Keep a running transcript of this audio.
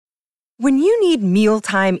When you need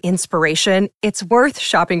mealtime inspiration, it's worth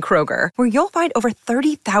shopping Kroger, where you'll find over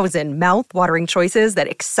 30,000 mouth-watering choices that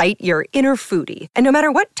excite your inner foodie. And no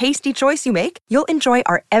matter what tasty choice you make, you'll enjoy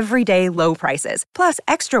our everyday low prices, plus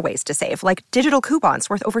extra ways to save, like digital coupons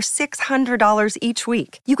worth over $600 each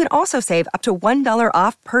week. You can also save up to $1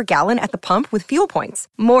 off per gallon at the pump with fuel points.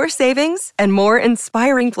 More savings and more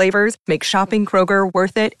inspiring flavors make shopping Kroger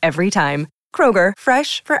worth it every time. Kroger,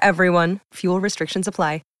 fresh for everyone. Fuel restrictions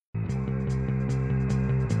apply.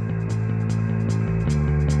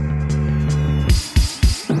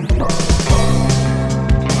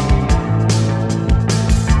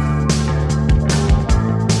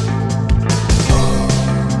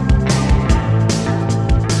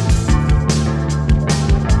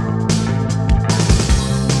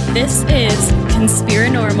 This is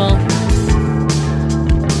Conspiranormal.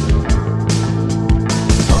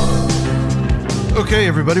 Okay,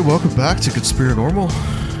 everybody, welcome back to Conspiranormal.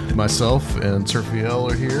 Myself and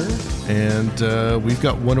Surfiel are here, and we've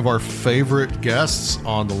got one of our favorite guests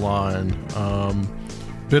on the line.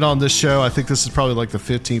 Been on this show, I think this is probably like the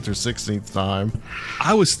 15th or 16th time.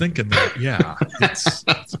 I was thinking that, yeah. It's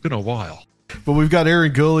been a while. But we've got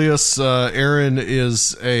Aaron Gulyas. Aaron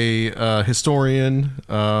is a historian,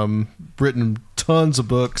 written tons of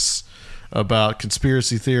books about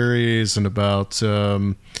conspiracy theories and about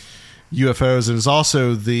UFOs, and is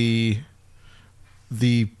also the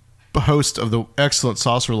host of the excellent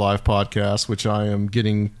Saucer Life podcast, which I am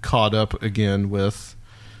getting caught up again with.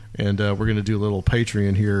 And we're going to do a little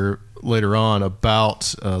Patreon here later on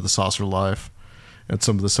about the Saucer Life and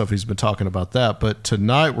some of the stuff he's been talking about that. But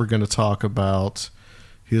tonight we're going to talk about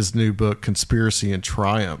his new book, Conspiracy and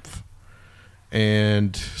Triumph.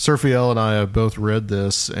 And Surfiel and I have both read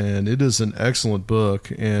this, and it is an excellent book.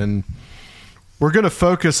 And we're going to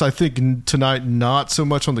focus, I think, tonight not so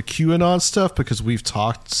much on the QAnon stuff because we've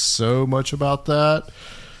talked so much about that.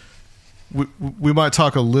 We might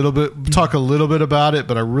talk a little bit about it,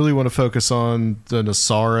 but I really want to focus on the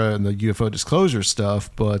NESARA and the UFO disclosure stuff.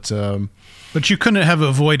 But you couldn't have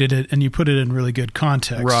avoided it, and you put it in really good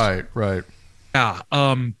context. Right. Yeah.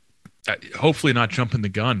 Hopefully not jumping the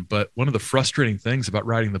gun, but one of the frustrating things about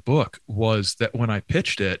writing the book was that when I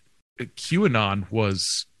pitched it, QAnon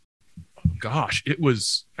was, it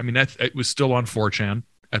was still on 4chan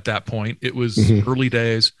at that point. It was early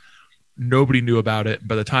days. Nobody knew about it.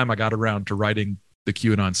 By the time I got around to writing the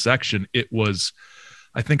QAnon section,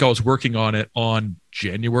 I think I was working on it on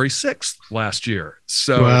January 6th last year.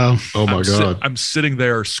 So, wow. Oh my God. I'm sitting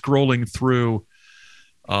there scrolling through,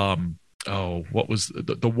 what was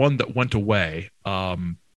the one that went away?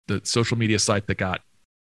 The social media site that got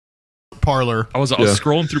Parler. I was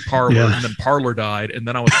scrolling through Parler, and then Parler died. And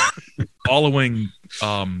then I was following,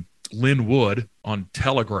 Lynn Wood on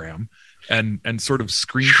Telegram and sort of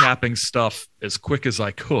screen capping stuff as quick as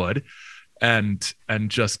I could. And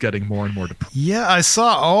just getting more and more depressed. Yeah, I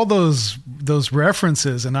saw all those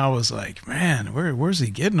references, and I was like, man, where's he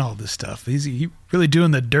getting all this stuff? He really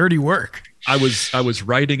doing the dirty work. I was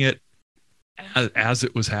writing it as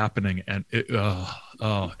it was happening, and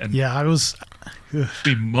I was. It took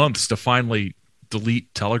me months to finally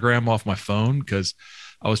delete Telegram off my phone because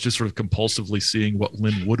I was just sort of compulsively seeing what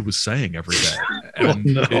Lynn Wood was saying every day, and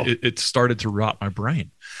it started to rot my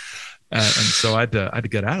brain. And so I had to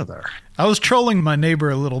get out of there. I was trolling my neighbor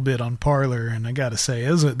a little bit on Parler, and I got to say,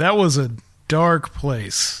 that was a dark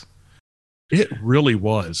place. It really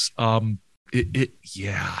was.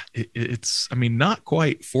 It's not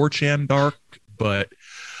quite 4chan dark, but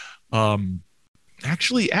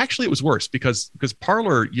actually it was worse because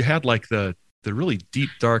Parler, you had like the really deep,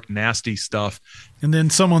 dark, nasty stuff, and then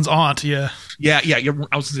someone's aunt, I was going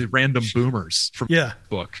to say random boomers from the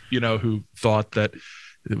book, who thought that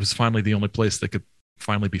it was finally the only place that could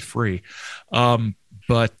finally be free. Wild,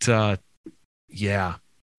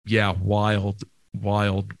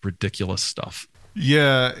 ridiculous stuff.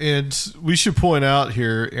 Yeah, and we should point out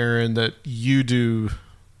here, Aaron, that you do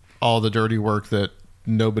all the dirty work that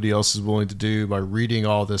nobody else is willing to do by reading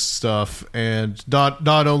all this stuff, and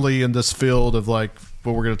not only in this field of like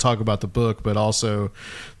what we're going to talk about the book, but also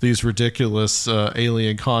these ridiculous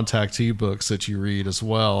alien contactee books that you read as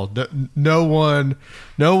well. No one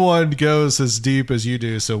goes as deep as you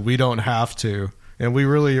do, so we don't have to. And we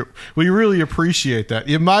really appreciate that.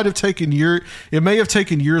 It may have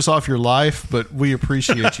taken years off your life, but we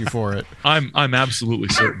appreciate you for it. I'm absolutely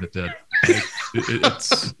certain it did.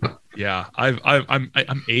 It's yeah.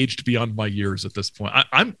 I'm aged beyond my years at this point.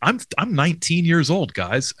 I'm 19 years old,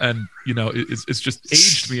 guys, and it's just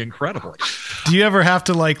aged me incredibly. Do you ever have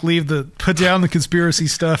to put down the conspiracy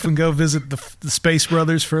stuff and go visit the Space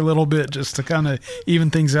Brothers for a little bit just to kind of even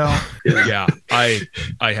things out? Yeah, I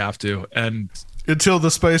have to, and until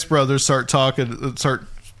the Space Brothers start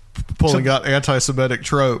pulling out anti-Semitic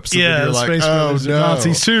tropes. And yeah, you're like, Space Brothers no. are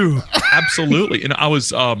Nazis too. Absolutely. And I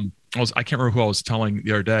can't remember who I was telling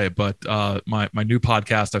the other day, but my new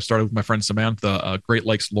podcast I've started with my friend Samantha, Great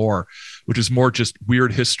Lakes Lore, which is more just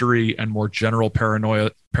weird history and more general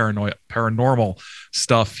paranormal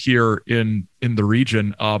stuff here in the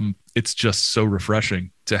region. It's just so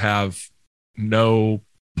refreshing to have no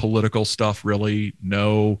political stuff, really,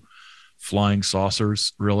 no flying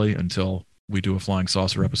saucers, really, until we do a flying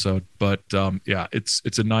saucer episode. But yeah, it's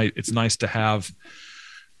nice to have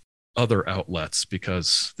other outlets,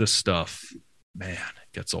 because this stuff, man,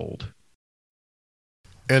 it gets old.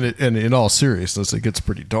 And in all seriousness, it gets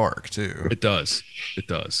pretty dark too. It does.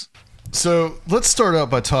 So let's start out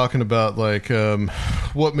by talking about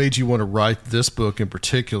what made you want to write this book in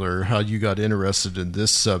particular, how you got interested in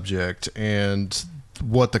this subject, and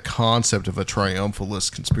what the concept of a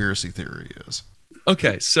triumphalist conspiracy theory is.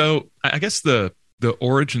 Okay, so I guess the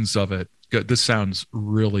origins of it, this sounds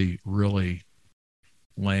really, really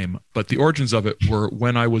lame, but the origins of it were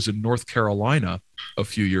when I was in North Carolina a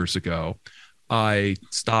few years ago. I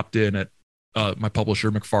stopped in at my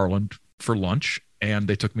publisher, McFarland, for lunch, and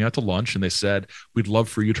they took me out to lunch and they said, "We'd love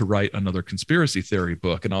for you to write another conspiracy theory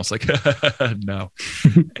book." And I was like, no.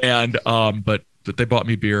 And but they bought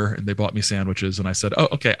me beer and they bought me sandwiches, and I said, "Oh,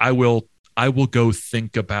 okay, I will go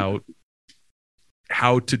think about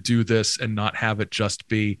how to do this and not have it just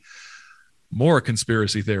be more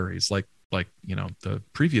conspiracy theories like the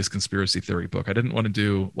previous conspiracy theory book." I didn't want to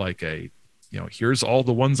do here's all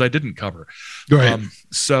the ones I didn't cover. Right.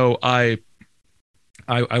 So I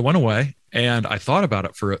went away and I thought about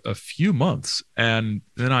it for a few months, and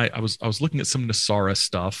then I was looking at some NESARA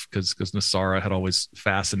stuff because NESARA had always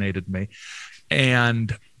fascinated me,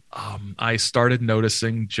 and I started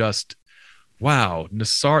noticing just, wow,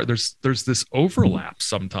 NESARA, there's this overlap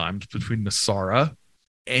sometimes between NESARA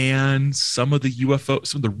and some of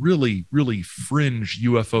the really, really fringe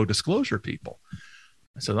UFO disclosure people.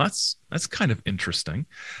 So that's kind of interesting.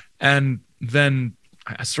 And then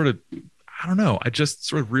I just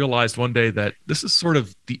sort of realized one day that this is sort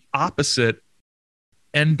of the opposite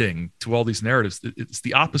ending to all these narratives. It's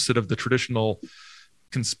the opposite of the traditional,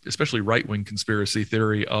 especially right-wing conspiracy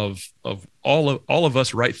theory of all of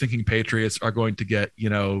us right-thinking patriots are going to get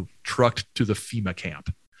trucked to the FEMA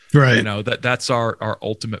camp. Right. That's our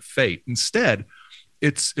ultimate fate. Instead,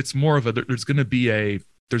 it's more of there's going to be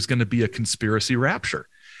a conspiracy rapture,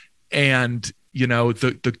 and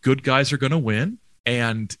the good guys are going to win,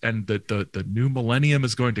 and the new millennium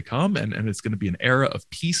is going to come, and it's going to be an era of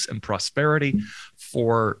peace and prosperity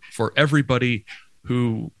for everybody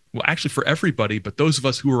for everybody, but those of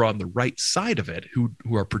us who are on the right side of it, who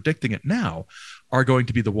are predicting it now, are going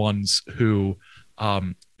to be the ones who are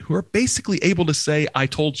basically able to say, "I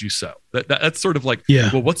told you so." That's sort of like, yeah.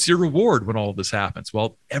 Well, what's your reward when all of this happens?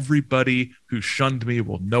 Well, everybody who shunned me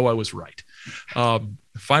will know I was right.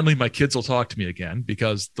 Finally, my kids will talk to me again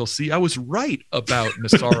because they'll see I was right about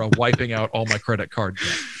NESARA wiping out all my credit card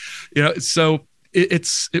debt. So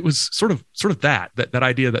it was sort of that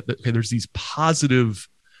idea that okay, there's these positive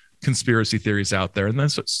conspiracy theories out there, and then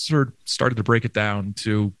sort of started to break it down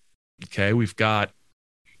to, okay, we've got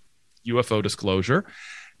UFO disclosure,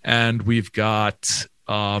 and we've got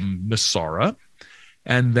NESARA,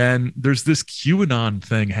 and then there's this QAnon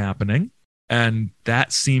thing happening, and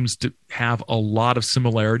that seems to have a lot of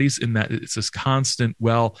similarities in that it's this constant,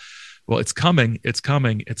 well, it's coming, it's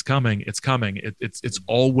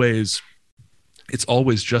always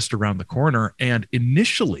just around the corner. And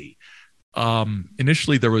initially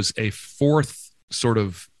there was a fourth sort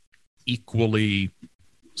of equally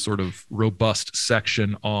sort of robust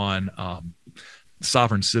section on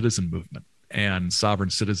sovereign citizen movement and sovereign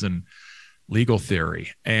citizen legal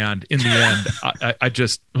theory. And in the end, I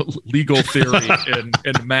just legal theory in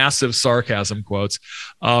massive sarcasm quotes,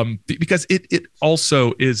 because it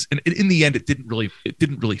also is, and in the end, it didn't really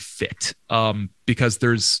fit,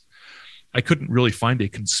 because I couldn't really find a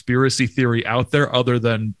conspiracy theory out there other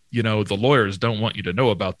than, the lawyers don't want you to know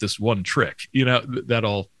about this one trick,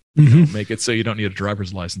 that'll make it so you don't need a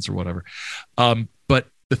driver's license or whatever. But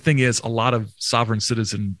the thing is, a lot of sovereign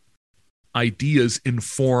citizen ideas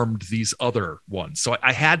informed these other ones. So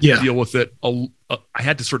I had to deal with it. I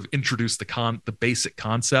had to sort of introduce the basic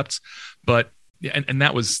concepts, but yeah, and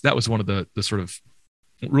that was one of the sort of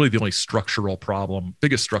really the only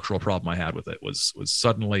biggest structural problem I had with it was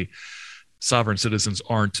suddenly sovereign citizens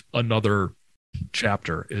aren't another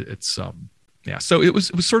chapter. It's yeah. So it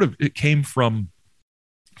was sort of, it came from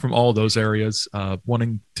all those areas,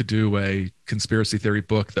 wanting to do a conspiracy theory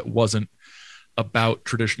book that wasn't about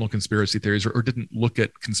traditional conspiracy theories or didn't look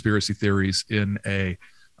at conspiracy theories in a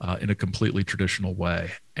completely traditional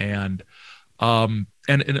way. And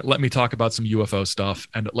it let me talk about some UFO stuff,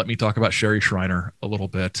 and it let me talk about Sherry Shriner a little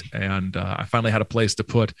bit. And I finally had a place to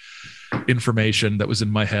put information that was in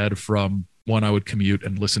my head from when I would commute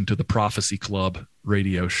and listen to the Prophecy Club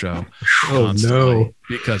radio show. Oh no!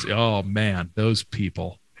 Because man, those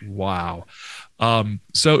people! Wow.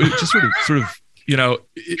 So it just sort of.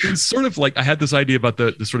 It's sort of like I had this idea about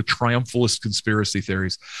the sort of triumphalist conspiracy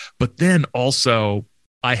theories, but then also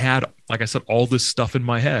I had, like I said, all this stuff in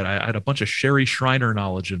my head. I had a bunch of Sherry Shriner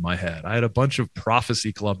knowledge in my head. I had a bunch of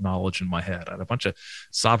Prophecy Club knowledge in my head. I had a bunch of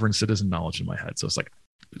sovereign citizen knowledge in my head. So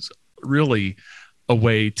it's really a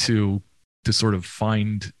way to sort of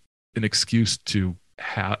find an excuse to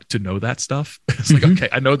know that stuff. It's like, okay,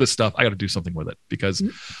 I know this stuff. I got to do something with it, because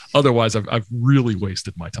otherwise I've really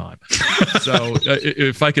wasted my time. So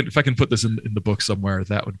if I can put this in the book somewhere,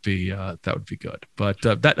 that would be good. But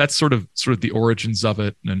that's sort of the origins of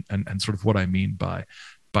it, and sort of what I mean by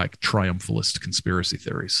triumphalist conspiracy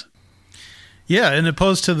theories. Yeah, and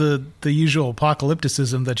opposed to the usual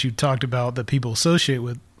apocalypticism that you talked about that people associate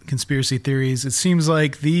with conspiracy theories, it seems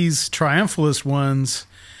like these triumphalist ones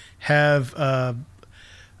have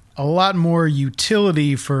a lot more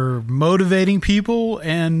utility for motivating people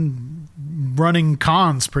and running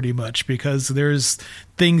cons, pretty much, because there's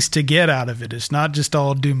things to get out of it. It's not just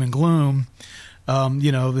all doom and gloom.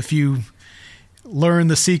 If you learn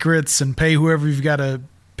the secrets and pay whoever you've got to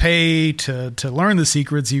pay to learn the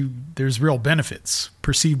secrets, there's real benefits,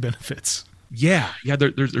 perceived benefits. Yeah.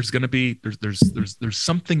 There's going to be there's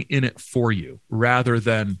something in it for you, rather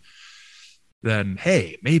than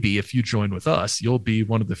hey, maybe if you join with us, you'll be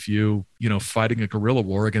one of the few, fighting a guerrilla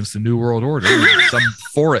war against the New World Order in some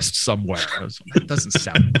forest somewhere. That doesn't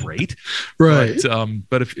sound great, right?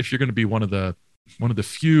 But if you're going to be one of the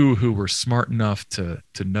few who were smart enough to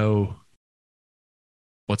know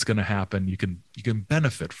what's going to happen, you can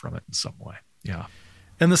benefit from it in some way. Yeah.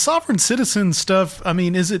 And the sovereign citizen stuff, I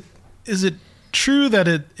mean, is it true that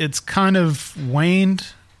it's kind of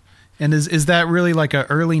waned? And is that really like a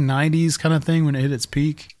early 90s kind of thing when it hit its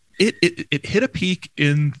peak? It hit a peak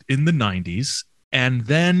in the 90s, and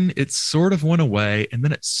then it sort of went away, and then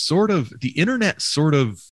the internet sort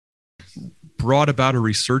of brought about a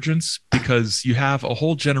resurgence, because you have a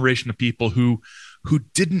whole generation of people who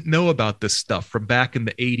didn't know about this stuff from back in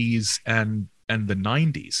the 80s and the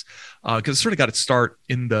 90s, because it sort of got its start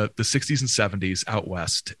in the 60s and 70s out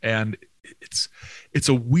west. And it's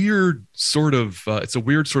a weird sort of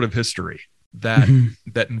history that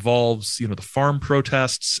involves the farm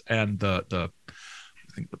protests and the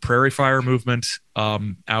prairie fire movement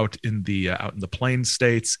out in the Plains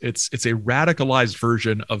states. It's a radicalized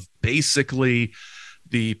version of basically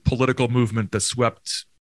the political movement that swept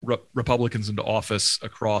Republicans into office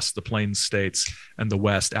across the Plains states and the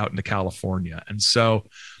West out into California. And so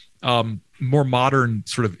more modern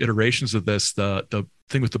sort of iterations of this, the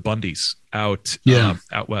thing with the Bundys out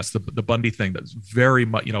west, the Bundy thing, that's very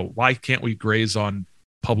much, why can't we graze on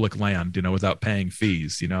public land, without paying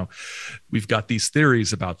fees? We've got these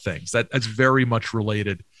theories about things that's very much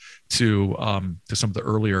related to some of the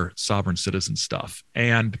earlier sovereign citizen stuff.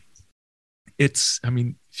 And if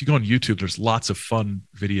you go on YouTube, there's lots of fun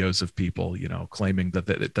videos of people, claiming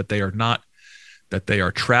that they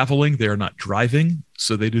are traveling, they are not driving,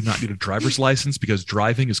 so they do not need a driver's license because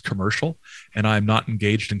driving is commercial, and I'm not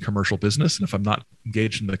engaged in commercial business. And if I'm not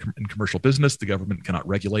engaged in commercial business, the government cannot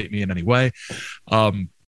regulate me in any way.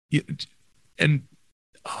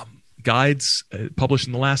 Guides published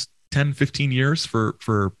in the last 10, 15 years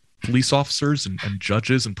for police officers and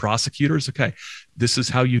judges and prosecutors. Okay, this is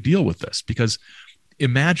how you deal with this, because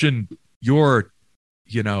imagine you're,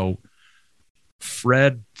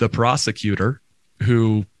 Fred the prosecutor,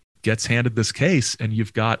 who gets handed this case, and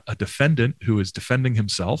you've got a defendant who is defending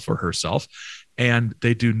himself or herself, and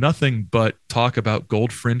they do nothing but talk about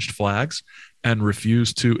gold-fringed flags and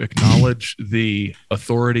refuse to acknowledge the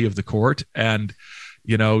authority of the court, and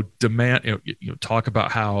demand, talk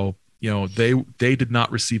about how they did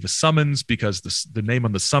not receive a summons because the name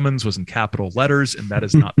on the summons was in capital letters, and that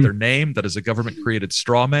is not their name. That is a government-created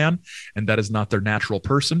straw man, and that is not their natural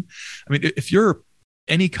person. I mean, if you're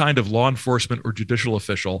any kind of law enforcement or judicial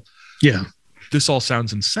official, this all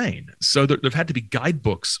sounds insane. So there've had to be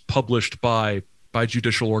guidebooks published by by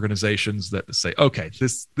judicial organizations that say, okay,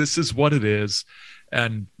 this is what it is,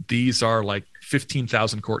 and these are like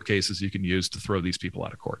 15,000 court cases you can use to throw these people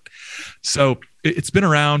out of court. So it's been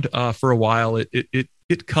around for a while.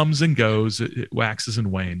 It comes and goes, it waxes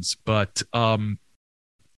and wanes, but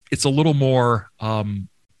it's a little more.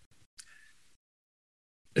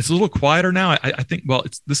 It's a little quieter now. I think, well,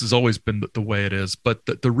 this has always been the way it is, but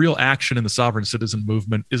the real action in the sovereign citizen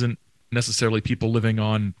movement isn't necessarily people living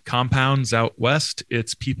on compounds out west.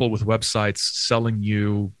 It's people with websites selling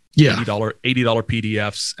you $80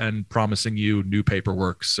 PDFs and promising you new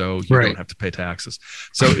paperwork so you don't have to pay taxes.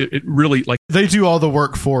 So it really, like, they do all the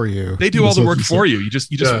work for you. They do all the work for you. You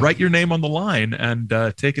just write your name on the line and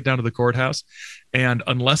take it down to the courthouse. And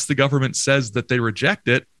unless the government says that they reject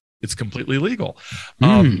it, it's completely legal.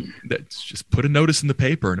 That's just put a notice in the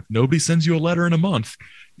paper, and if nobody sends you a letter in a month,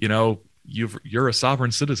 you're a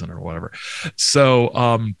sovereign citizen or whatever.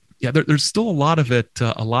 So there's still a lot of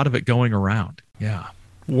it going around. Yeah.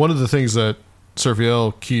 One of the things that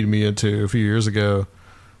Serviel keyed me into a few years ago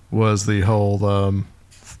was the whole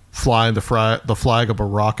flying the flag of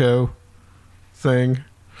Morocco thing.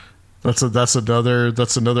 That's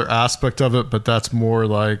another aspect of it, but that's more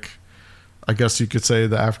like, I guess you could say,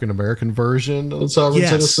 the African American version of the sovereign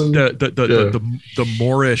citizen. The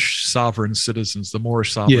Moorish sovereign citizens, the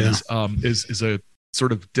Moorish sovereigns, is a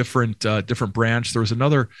sort of different branch. There was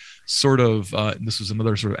another sort of this was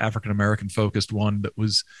another sort of African American focused one that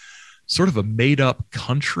was sort of a made up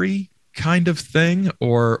country kind of thing,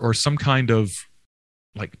 or some kind of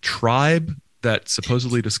like tribe that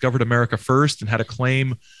supposedly discovered America first and had a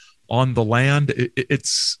claim on the land.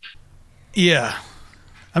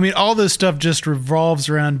 I mean, all this stuff just revolves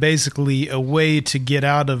around basically a way to get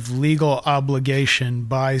out of legal obligation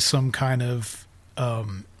by some kind of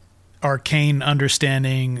arcane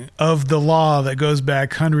understanding of the law that goes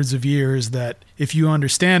back hundreds of years, that if you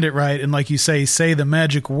understand it right, and like you say the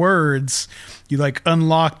magic words, you like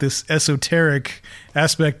unlock this esoteric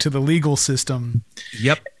aspect to the legal system.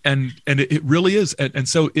 Yep. And it really is. And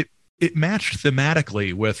so it matched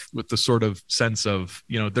thematically with the sort of sense of,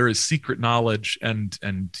 there is secret knowledge, and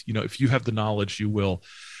if you have the knowledge, you will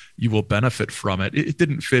benefit from it. It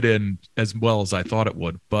didn't fit in as well as I thought it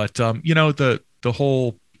would, but the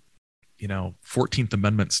whole 14th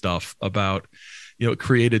Amendment stuff about, it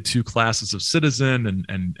created two classes of citizen,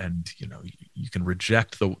 and you can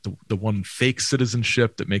reject the one fake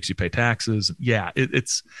citizenship that makes you pay taxes. Yeah,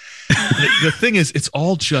 it's the thing is, it's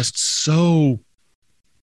all just so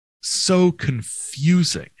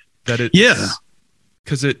confusing that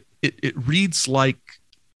because it reads like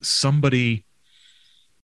somebody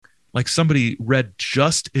read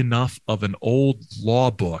just enough of an old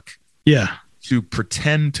law book to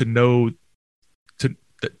pretend to know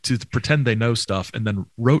to pretend they know stuff, and then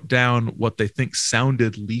wrote down what they think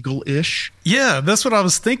sounded legal-ish. Yeah, that's what I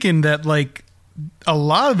was thinking, that like a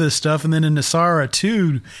lot of this stuff, and then in NESARA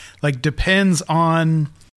too, like depends on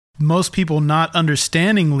most people not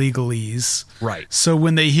understanding legalese. Right. So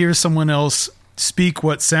when they hear someone else speak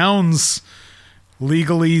what sounds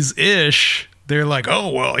legalese-ish, they're like, oh,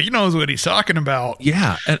 well, he knows what he's talking about.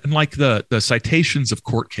 Yeah. And like the citations of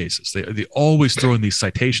court cases, they always throw in these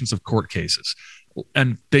citations of court cases,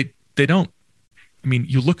 and they don't, I mean,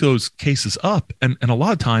 you look those cases up, and a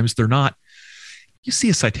lot of times they're not, you see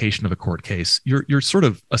a citation of a court case, your sort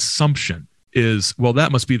of assumption is, well,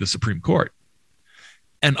 that must be the Supreme Court.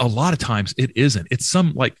 And a lot of times it isn't. It's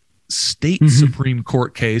some like state Supreme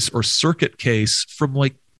Court case or circuit case from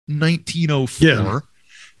like 1904. Yeah.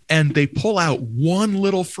 And they pull out one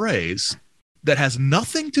little phrase that has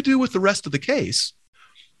nothing to do with the rest of the case.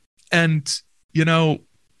 And,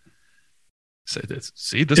 see,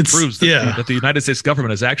 this proves that the United States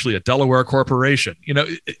government is actually a Delaware corporation.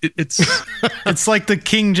 It's it's like the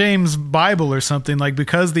King James Bible or something. Like,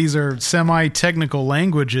 because these are semi-technical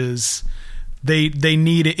languages, they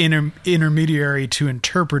need an intermediary to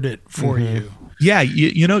interpret it for you. Yeah,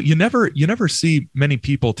 you never see many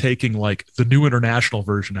people taking like the New International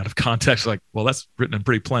Version out of context. Like, well, that's written in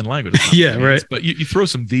pretty plain language. Yeah, right. But you throw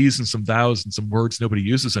some these and some thous and some words nobody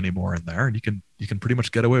uses anymore in there, and you can pretty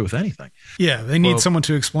much get away with anything. Yeah, they need someone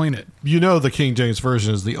to explain it. The King James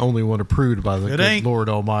Version is the only one approved by the good Lord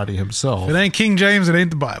Almighty Himself. If it ain't King James, it ain't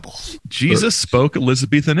the Bible. Jesus spoke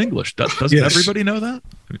Elizabethan English. Doesn't everybody know that?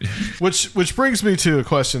 Which brings me to a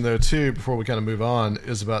question though too. Before we kind of move on,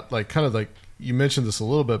 is about like kind of like, you mentioned this a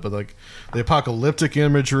little bit, but like the apocalyptic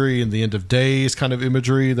imagery and the end of days kind of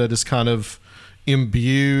imagery that is kind of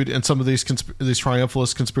imbued in some of these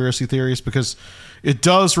triumphalist conspiracy theories, because it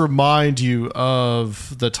does remind you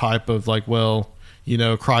of the type of like, well,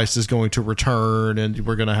 Christ is going to return and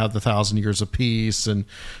we're going to have the 1,000 years of peace, and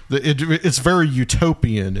it's very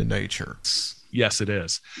utopian in nature. Yes, it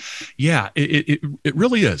is. Yeah, it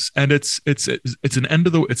really is, and it's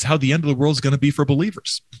how the end of the world is going to be for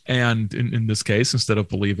believers. And in this case, instead of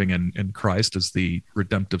believing in Christ as the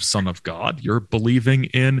redemptive Son of God, you're believing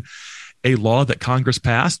in a law that Congress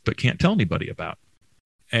passed but can't tell anybody about,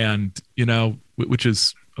 and which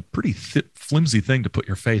is a pretty flimsy thing to put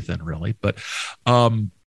your faith in, really. But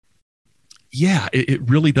it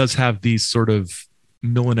really does have these sort of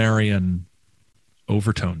millenarian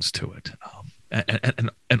overtones to it.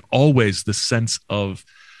 And always the sense of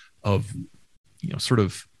sort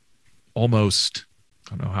of almost,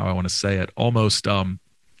 I don't know how I want to say it, almost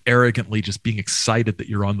arrogantly just being excited that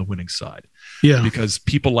you're on the winning side. Yeah. Because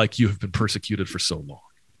people like you have been persecuted for so long,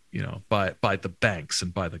 by the banks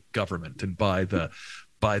and by the government and by the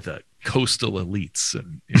coastal elites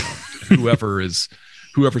and whoever's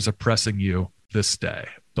oppressing you this day.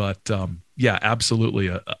 But absolutely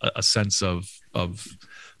a sense of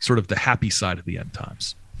sort of the happy side of the end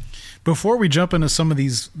times. Before we jump into some of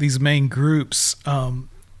these main groups,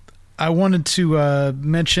 I wanted to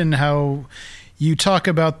mention how you talk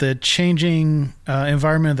about the changing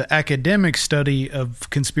environment of the academic study of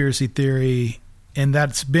conspiracy theory, and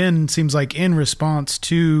that's seems like in response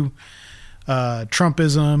to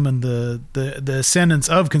Trumpism and the ascendance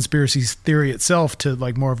of conspiracy theory itself to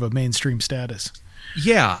like more of a mainstream status.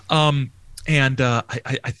 Yeah. And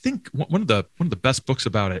I think one of the best books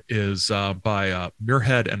about it is by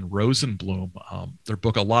Muirhead and Rosenblum. Their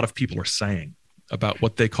book, A Lot of People Are Saying, about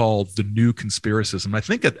what they call the new conspiracism. I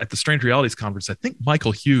think at the Strange Realities Conference, I think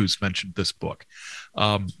Michael Hughes mentioned this book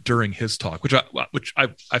during his talk, which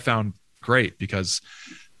I found great because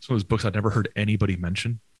it's one of those books I'd never heard anybody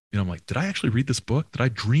mention. I'm like, did I actually read this book? Did I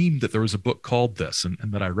dream that there was a book called this and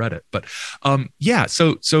that I read it? But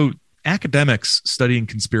so academics studying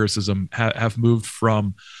conspiracism have moved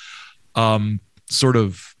from sort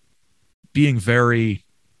of being very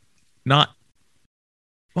I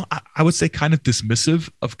would say kind of dismissive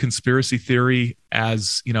of conspiracy theory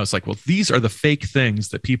as, it's like, well, these are the fake things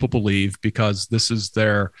that people believe because this is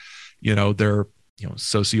their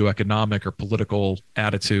socioeconomic or political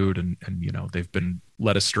attitude and they've been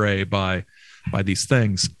led astray by these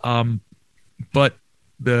things. But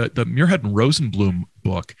the Muirhead and Rosenblum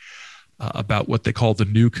book about what they call the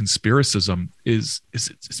new conspiracism is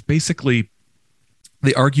basically,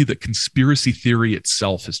 they argue that conspiracy theory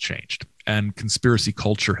itself has changed and conspiracy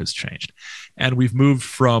culture has changed. And we've moved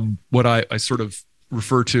from what I sort of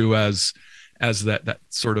refer to as that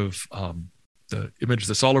sort of the image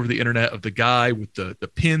that's all over the internet of the guy with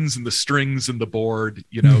the pins and the strings and the board,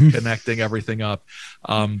 connecting everything up,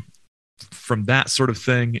 from that sort of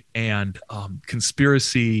thing. And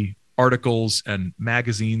conspiracy articles and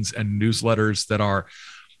magazines and newsletters that are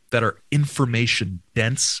information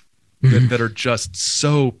dense, that are just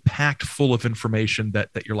so packed full of information that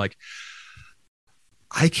you're like,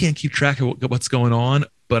 I can't keep track of what's going on,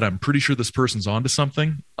 but I'm pretty sure this person's onto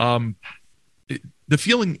something. The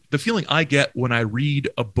feeling I get when I read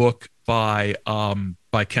a book by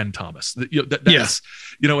Ken Thomas, that's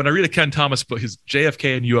when I read a Ken Thomas book, his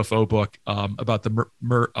JFK and UFO book about the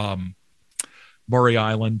Maury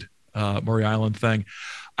Island thing,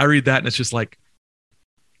 I read that and it's just like,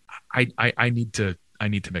 I need to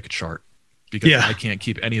make a chart because I can't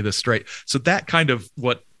keep any of this straight. So that kind of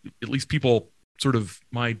what at least people sort of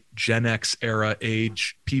my Gen X era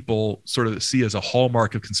age people sort of see as a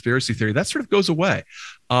hallmark of conspiracy theory, that sort of goes away.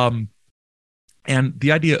 And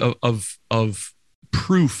the idea of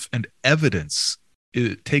proof and evidence,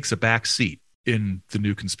 it takes a back seat in the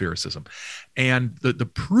new conspiracism. And the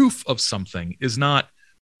proof of something is not,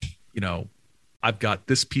 I've got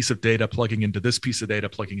this piece of data plugging into this piece of data,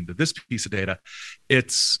 plugging into this piece of data.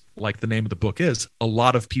 It's like the name of the book is, a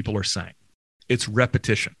lot of people are saying. It's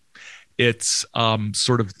repetition. It's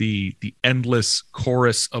sort of the endless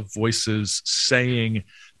chorus of voices saying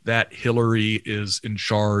that Hillary is in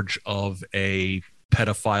charge of a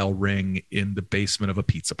pedophile ring in the basement of a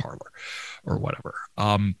pizza parlor or whatever.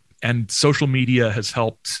 And social media has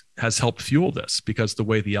helped fuel this because the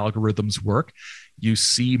way the algorithms work, you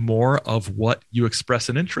see more of what you express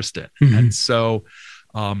an interest in. Mm-hmm. And so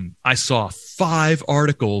I saw 5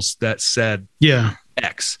 articles that said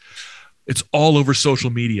X. It's all over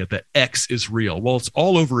social media that X is real. Well, it's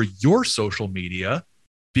all over your social media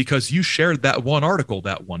because you shared that one article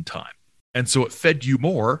that one time. And so it fed you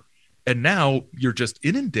more. And now you're just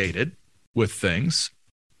inundated with things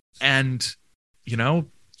and,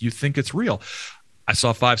 you think it's real. I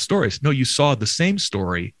saw 5 stories. No, you saw the same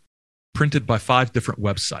story printed by 5 different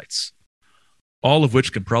websites. all of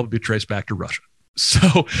which can probably be traced back to Russia.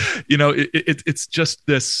 So, you know, it's just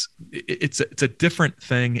this. It's a different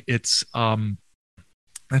thing. It's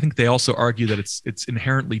I think they also argue that it's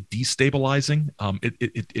inherently destabilizing.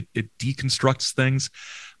 It deconstructs things.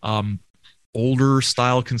 Older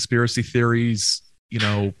style conspiracy theories, you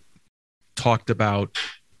know, talked about,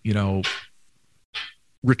 you know,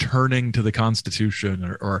 returning to the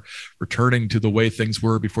Constitution or returning to the way things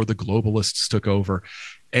were before the globalists took over.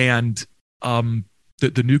 And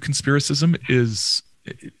the new conspiracism is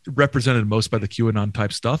represented most by the QAnon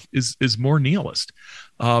type stuff is more nihilist.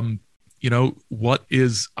 You know, what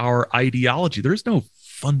is our ideology? There's no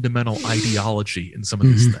fundamental ideology in some of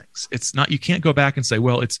these things. It's not, you can't go back and say,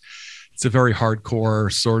 well, it's a very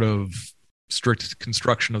hardcore sort of strict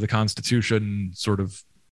construction of the Constitution sort of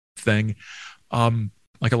thing.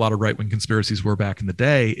 Like a lot of right-wing conspiracies were back in the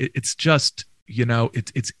day. It's just, you know,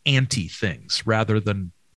 it's anti things rather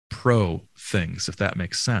than pro things, if that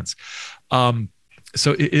makes sense.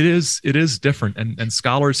 So it is different, and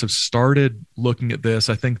scholars have started looking at this.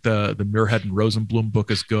 I think the Muirhead and Rosenblum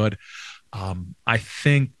book is good. I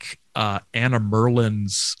think Anna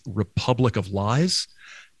Merlin's Republic of Lies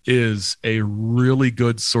is a really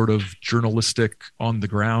good sort of journalistic on the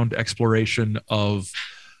ground exploration of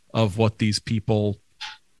what these people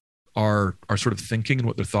are sort of thinking and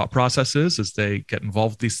what their thought process is as they get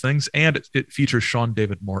involved with these things. And it features Sean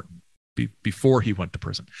David Morton before he went to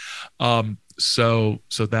prison. So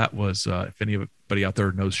that was, if anybody out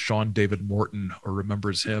there knows Sean David Morton or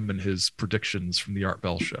remembers him and his predictions from the Art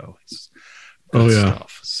Bell show.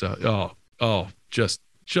 Stuff. So,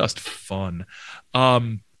 just fun.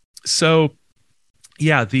 So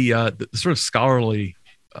yeah, the sort of scholarly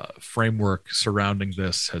framework surrounding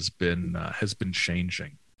this has been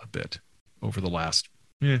changing a bit over the last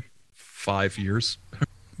 5 years.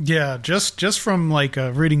 Yeah, just from like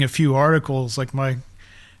reading a few articles, like my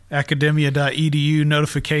academia.edu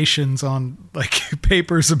notifications on like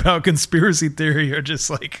papers about conspiracy theory are just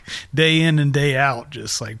like day in and day out,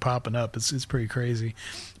 just like popping up. It's pretty crazy.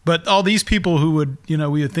 But all these people who would, you know,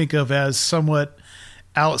 we would think of as somewhat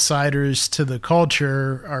outsiders to the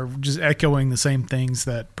culture are just echoing the same things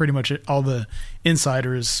that pretty much all the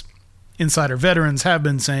insider veterans have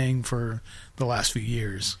been saying for the last few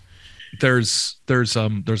years. There's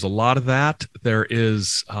a lot of that. There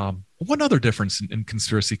is one other difference in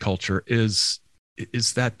conspiracy culture is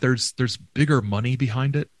that there's bigger money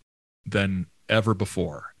behind it than ever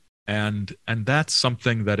before, and that's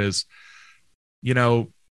something that is, you know,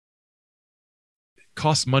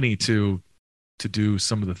 costs money to do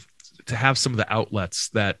to have some of the outlets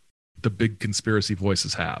that the big conspiracy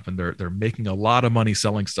voices have, and they're making a lot of money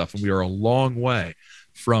selling stuff, and we are a long way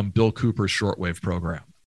from Bill Cooper's shortwave program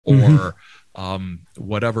or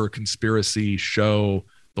whatever conspiracy show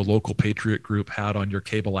the local Patriot group had on your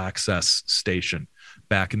cable access station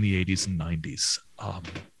back in the 80s and 90s.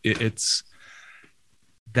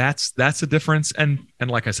 That's a difference, and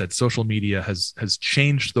like I said, social media has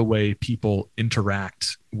changed the way people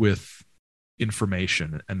interact with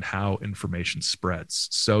information and how information spreads.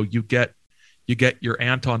 So you get your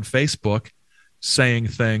aunt on Facebook saying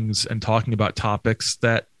things and talking about topics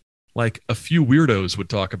that like a few weirdos would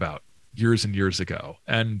talk about years and years ago,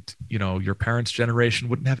 and you know, your parents' generation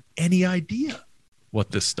wouldn't have any idea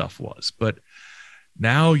what this stuff was. But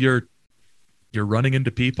now you're running into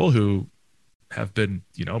people who have been,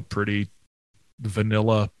 you know, pretty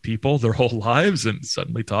vanilla people their whole lives, and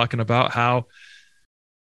suddenly talking about how,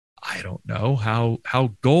 I don't know,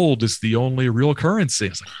 how gold is the only real currency.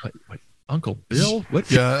 It's like, what, Uncle Bill? What?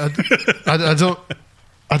 Yeah,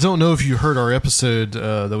 I don't know if you heard our episode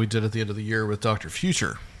that we did at the end of the year with Dr.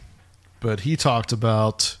 Future, but he talked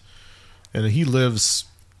about, and he lives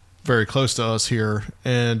very close to us here,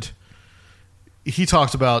 and he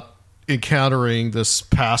talked about encountering this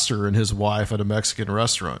pastor and his wife at a Mexican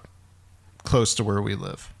restaurant close to where we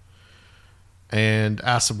live, and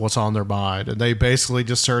asked them what's on their mind. And they basically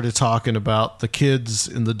just started talking about the kids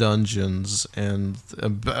in the dungeons and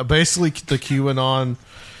basically the QAnon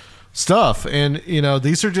stuff. And, you know,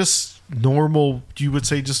 these are just normal, you would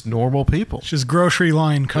say just normal people. It's just grocery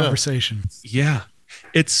line conversation. Yeah.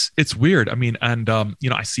 It's weird. I mean, and, you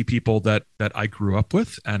know, I see people that I grew up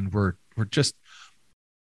with, and we're just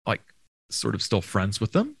like sort of still friends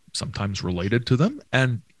with them, sometimes related to them.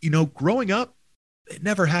 And, you know, growing up, they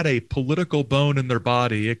never had a political bone in their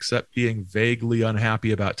body except being vaguely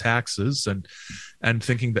unhappy about taxes and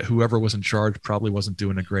thinking that whoever was in charge probably wasn't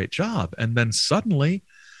doing a great job. And then suddenly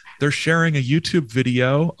they're sharing a YouTube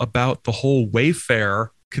video about the whole Wayfair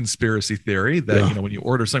conspiracy theory that, when you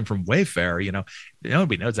order something from Wayfair,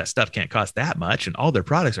 nobody knows that stuff can't cost that much. And all their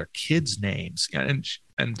products are kids' names. And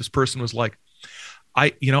this person was like,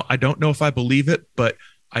 I don't know if I believe it, but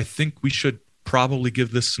I think we should probably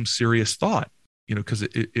give this some serious thought, because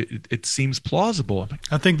it seems plausible.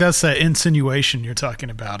 I think that's that insinuation you're talking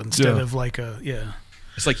about instead of like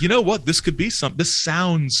It's like, what? This could be this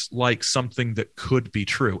sounds like something that could be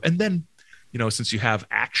true. And then, since you have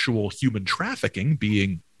actual human trafficking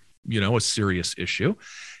being, a serious issue,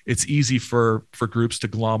 it's easy for groups to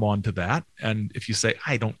glom onto that. And if you say,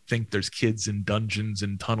 I don't think there's kids in dungeons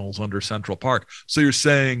and tunnels under Central Park, so you're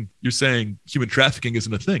saying human trafficking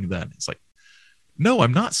isn't a thing, then it's like, no,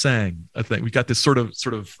 I'm not saying a thing. We got this sort of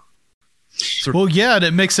well, yeah, and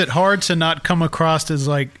it makes it hard to not come across as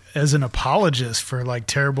an apologist for like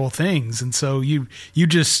terrible things. And so you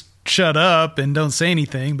just shut up and don't say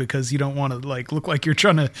anything because you don't want to like look like you're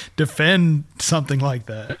trying to defend something like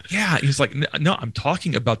that. Yeah, he's like, no, I'm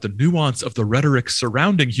talking about the nuance of the rhetoric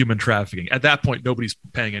surrounding human trafficking. At that point, nobody's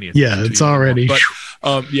paying any attention. Yeah, it's already. But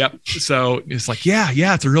so it's like, yeah,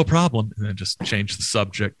 it's a real problem, and then just change the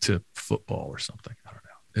subject to football or something. I don't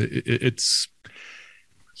know.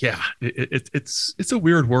 It's a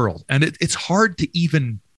weird world, and it's hard to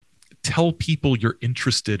even tell people you're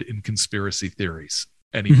interested in conspiracy theories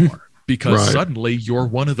anymore because suddenly you're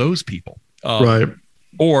one of those people,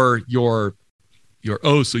 or you're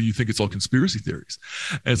so you think it's all conspiracy theories,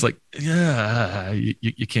 and it's like, yeah,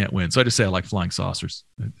 you can't win. So I just say I like flying saucers.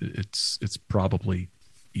 It's probably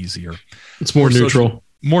easier. It's more neutral.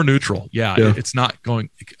 More neutral. Yeah. It's not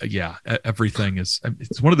going. Yeah. Everything is.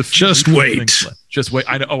 It's one of the. Just wait. Just wait.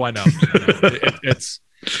 I know. Oh, I know. It's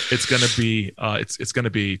going to be. It's going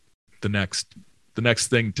to be the next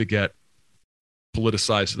thing to get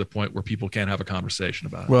politicized to the point where people can't have a conversation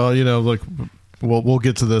about it. Well, look, we'll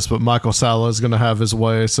get to this, but Michael Salla is going to have his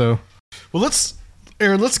way. So, well, let's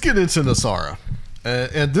get into NESARA.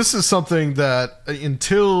 And this is something that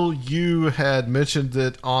until you had mentioned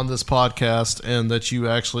it on this podcast and that you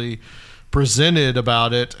actually presented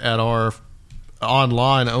about it at our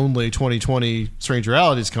online only 2020 Strange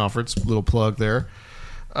Realities Conference, little plug there,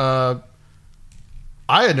 I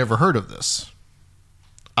had never heard of this.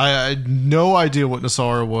 I had no idea what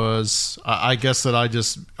NESARA was. I guess that I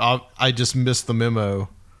just missed the memo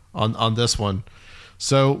on this one.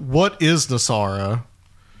 So what is NESARA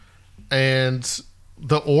and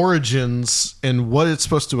the origins and what it's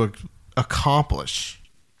supposed to accomplish?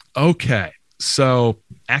 Okay. So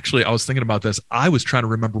actually, I was thinking about this. I was trying to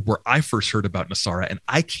remember where I first heard about NESARA, and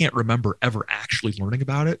I can't remember ever actually learning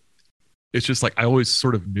about it. It's just like I always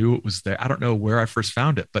sort of knew it was there. I don't know where I first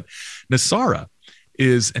found it, but NESARA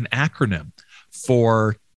is an acronym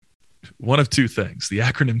for one of two things. The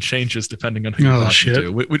acronym changes depending on who you're talking to,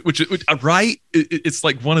 which right? It's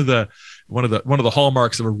like one of the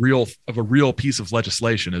hallmarks of a real piece of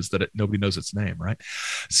legislation is that nobody knows its name, right?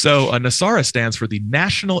 So NESARA stands for the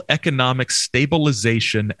National Economic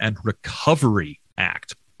Stabilization and Recovery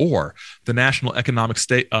Act, or the National Economic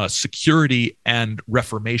Security and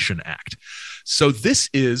Reformation Act. So this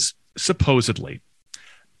is supposedly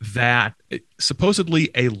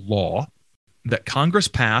a law that Congress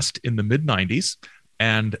passed in the mid-90s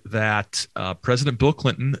and that President Bill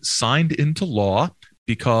Clinton signed into law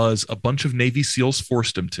because a bunch of Navy SEALs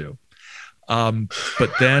forced him to,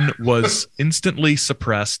 but then was instantly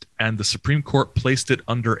suppressed, and the Supreme Court placed it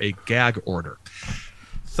under a gag order.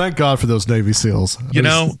 Thank God for those Navy SEAls.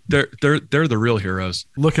 They're the real heroes.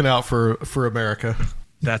 Looking out for America.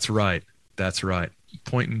 That's right.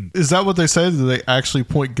 Pointing. Is that what they say? Do they actually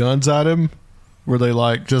point guns at him? Were they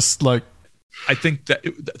just like? I think that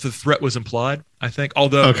the threat was implied. I think,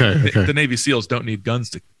 although the Navy SEAls don't need guns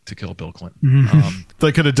to kill Bill Clinton.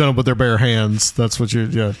 They could have done it with their bare hands. That's what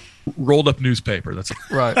rolled up newspaper. That's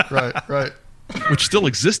right. Which still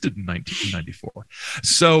existed in 1994.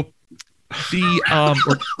 So the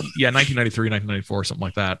 1993, 1994, something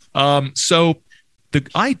like that. So the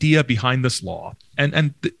idea behind this law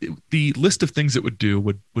and the list of things it would do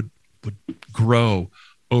would grow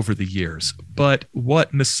over the years. But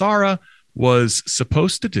what NESARA was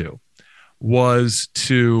supposed to do was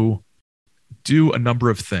to do a number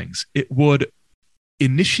of things. It would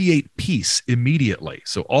initiate peace immediately,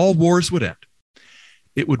 so all wars would end.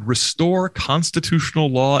 It would restore constitutional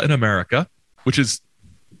law in America, which is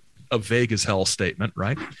a vague as hell statement,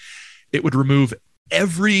 right? It would remove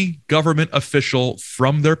every government official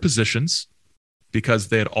from their positions because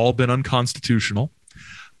they had all been unconstitutional.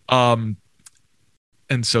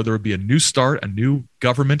 And so there would be a new start, a new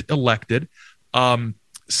government elected. So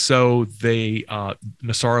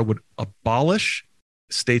NESARA would abolish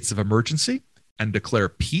states of emergency and declare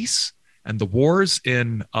peace. And the wars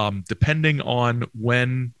in, depending on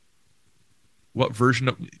what version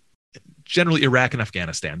of, generally Iraq and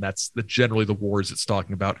Afghanistan, that's generally the wars it's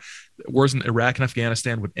talking about. Wars in Iraq and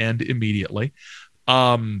Afghanistan would end immediately,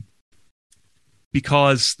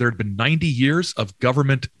 because there had been 90 years of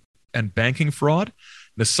government and banking fraud.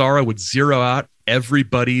 Nasara would zero out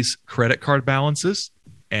everybody's credit card balances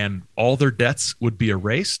and all their debts would be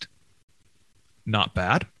erased. Not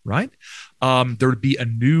bad, right? There would be a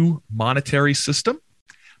new monetary system.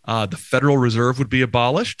 The Federal Reserve would be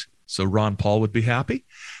abolished, so Ron Paul would be happy.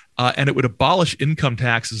 And it would abolish income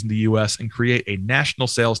taxes in the U.S. and create a national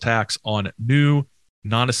sales tax on new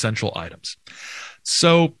non-essential items.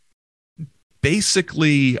 So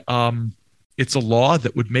basically, it's a law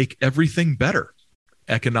that would make everything better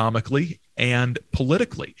economically and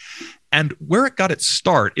politically. And where it got its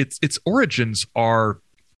start, its origins are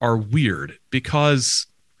weird, because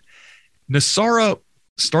Nasara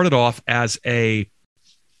started off as a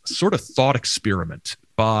sort of thought experiment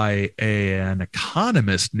by an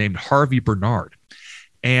economist named Harvey Bernard.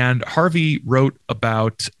 And Harvey wrote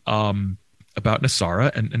about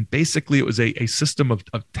Nasara, and basically it was a system of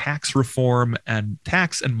tax reform and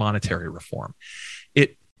tax and monetary reform.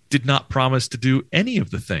 It did not promise to do any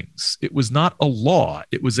of the things. It was not a law.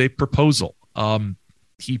 It was a proposal.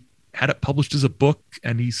 He had it published as a book,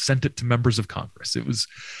 and he sent it to members of Congress. It was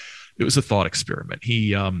a thought experiment.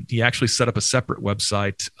 He actually set up a separate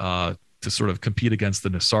website to sort of compete against the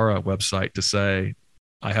Nasara website, to say,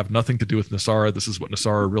 I have nothing to do with Nasara. This is what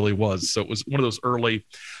Nasara really was. So it was one of those early,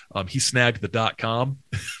 he snagged the .com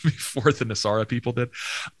before the Nasara people did.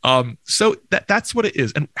 So that's what it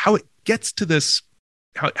is. And how it gets to this,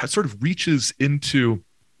 how it sort of reaches into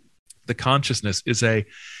the consciousness is a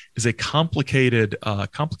complicated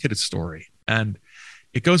story. And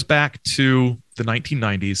it goes back to the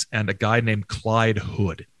 1990s and a guy named Clyde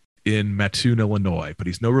Hood in Mattoon, Illinois, but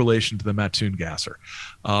he's no relation to the Mattoon Gasser,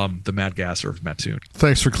 the Mad Gasser of Mattoon.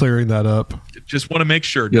 Thanks for clearing that up. Just want to make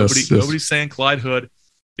sure nobody's saying Clyde Hood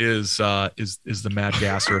is the Mad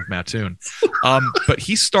Gasser of Mattoon. But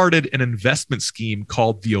he started an investment scheme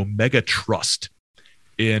called the Omega Trust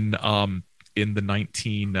in the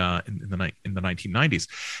 1990s,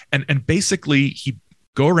 and basically he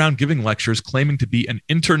go around giving lectures claiming to be an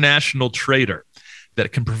international trader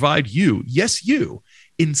that can provide you,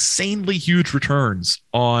 insanely huge returns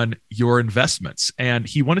on your investments. And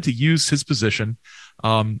he wanted to use his position.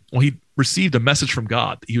 He received a message from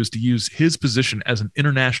God that he was to use his position as an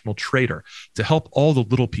international trader to help all the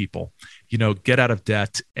little people, get out of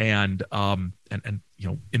debt and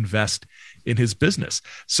invest in his business.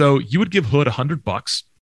 So you would give Hood $100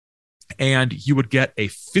 and you would get a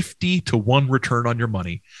 50-to-1 return on your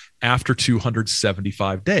money after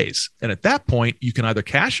 275 days. And at that point, you can either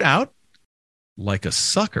cash out like a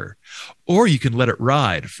sucker, or you can let it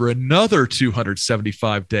ride for another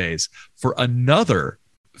 275 days for another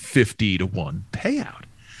 50-to-1 payout.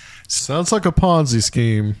 Sounds like a Ponzi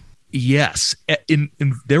scheme. Yes.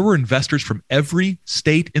 There were investors from every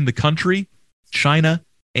state in the country, China,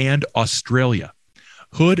 and Australia.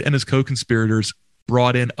 Hood and his co-conspirators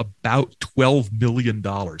brought in about $12 million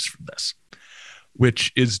from this,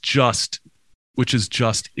 which is just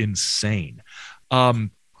insane.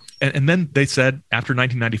 And then they said, after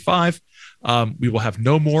 1995, we will have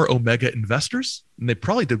no more Omega investors. And they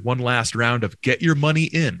probably did one last round of get your money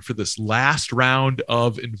in for this last round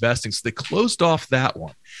of investing. So they closed off that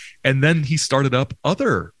one. And then he started up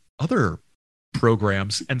other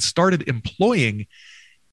programs and started employing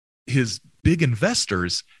his big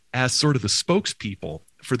investors as sort of the spokespeople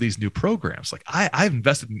for these new programs. Like, I've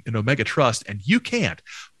invested in Omega Trust and you can't,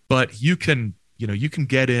 but you can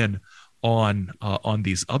get in on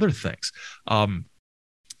these other things.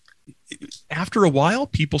 After a while,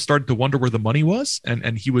 people started to wonder where the money was,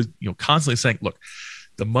 and he was constantly saying, look,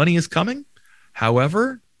 the money is coming.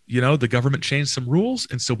 However, the government changed some rules,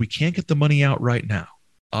 and so we can't get the money out right now.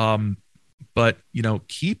 But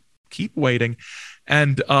keep waiting.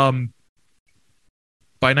 And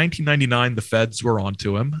by 1999, the feds were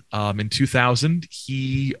onto him. In 2000,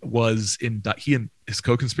 he and his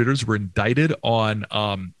co-conspirators were indicted on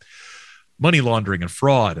money laundering and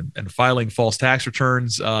fraud and filing false tax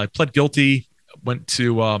returns. Pled guilty, went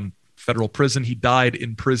to federal prison. He died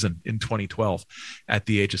in prison in 2012 at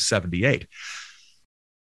the age of 78.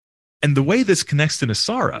 And the way this connects to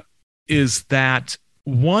Nasara is that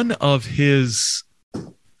one of his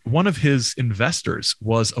investors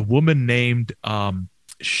was a woman named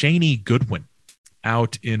Shani Goodwin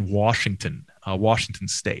out in Washington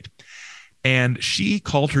State. And she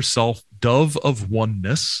called herself Dove of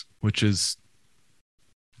Oneness, which is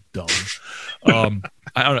dumb.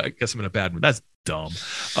 I don't know. I guess I'm in a bad mood. That's dumb.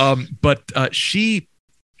 But she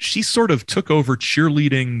sort of took over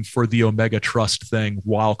cheerleading for the Omega Trust thing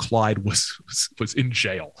while Clyde was in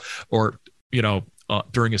jail, or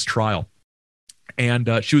during his trial, and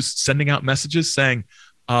she was sending out messages saying,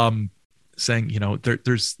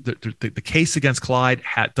 there's the case against Clyde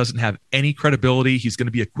doesn't have any credibility. He's going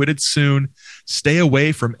to be acquitted soon. Stay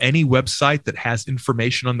away from any website that has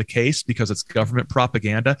information on the case because it's government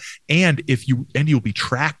propaganda. And you'll be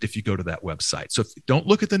tracked if you go to that website. So don't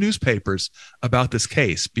look at the newspapers about this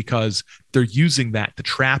case because they're using that to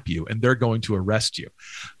trap you and they're going to arrest you.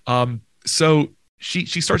 So she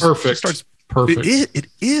starts. Perfect. She starts. Perfect. It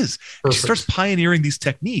is. Perfect. She starts pioneering these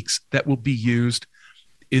techniques that will be used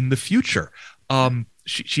in the future.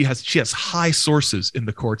 She has high sources in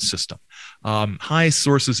the court system, high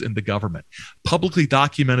sources in the government, publicly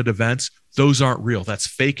documented events. Those aren't real. That's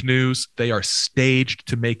fake news. They are staged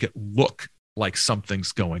to make it look like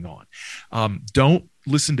something's going on. Don't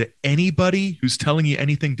listen to anybody who's telling you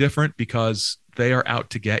anything different because they are out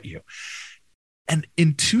to get you. And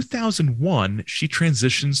in 2001, she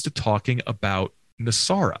transitions to talking about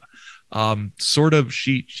NESARA.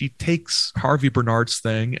 She takes Harvey Bernard's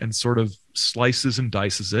thing and sort of slices and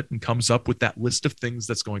dices it and comes up with that list of things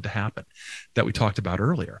that's going to happen that we talked about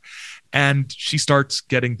earlier. And she starts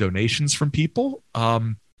getting donations from people,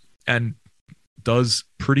 and does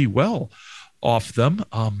pretty well off them.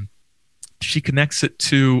 She connects it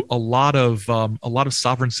to a lot of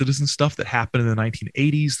sovereign citizen stuff that happened in the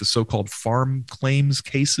 1980s, the so-called farm claims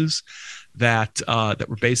cases that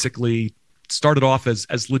were basically started off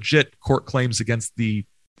as legit court claims against the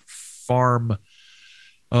Farm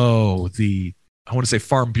Bureau,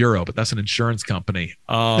 but that's an insurance company.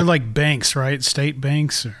 They're like banks, right? State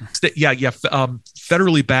banks?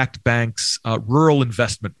 Federally backed banks, rural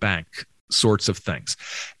investment bank sorts of things.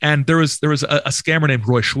 And there was a scammer named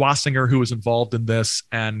Roy Schwasinger who was involved in this,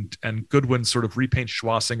 and Goodwin sort of repaints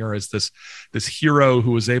Schwasinger as this hero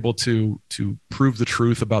who was able to prove the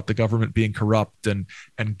truth about the government being corrupt and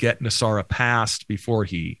get NESARA passed before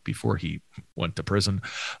he went to prison,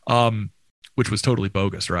 which was totally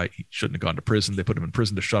bogus, right? He shouldn't have gone to prison. They put him in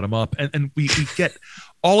prison to shut him up. And we get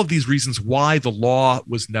all of these reasons why the law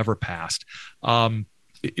was never passed.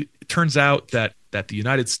 It turns out that the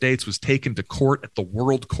United States was taken to court at the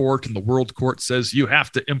World Court, and the World Court says you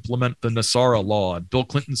have to implement the NESARA law. And Bill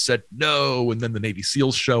Clinton said no, and then the Navy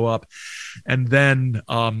SEALs show up, and then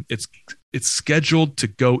it's scheduled to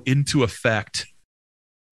go into effect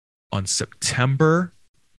on September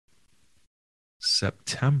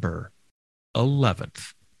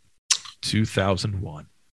 11th, 2001.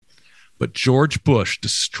 But George Bush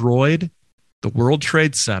destroyed the World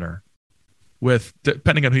Trade Center with,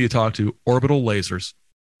 depending on who you talk to, orbital lasers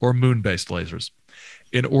or moon-based lasers,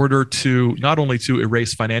 in order to not only to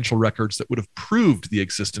erase financial records that would have proved the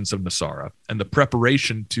existence of NESARA and the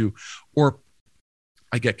preparation to,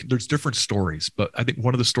 there's different stories, but I think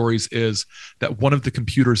one of the stories is that one of the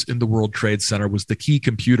computers in the World Trade Center was the key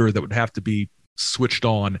computer that would have to be switched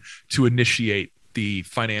on to initiate the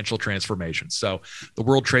financial transformation. So the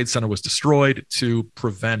World Trade Center was destroyed to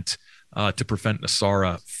prevent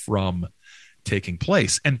NESARA from taking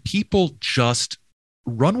place, and people just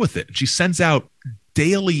run with it. She sends out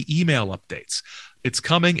daily email updates. It's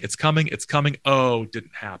coming. Oh,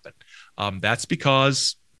 didn't happen. That's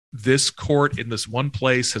because this court in this one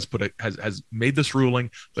place has made this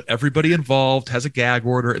ruling, but everybody involved has a gag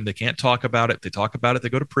order and they can't talk about it. They talk about it, they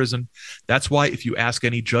go to prison. That's why if you ask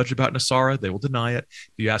any judge about NESARA, they will deny it.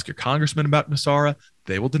 If you ask your congressman about NESARA,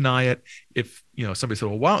 they will deny it. If somebody said,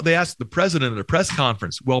 well, why don't they ask the president at a press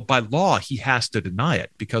conference? Well, by law, he has to deny it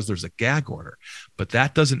because there's a gag order. But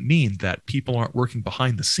that doesn't mean that people aren't working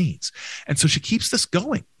behind the scenes. And so she keeps this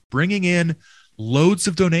going, bringing in loads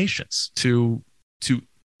of donations to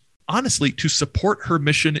honestly, to support her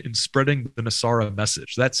mission in spreading the NESARA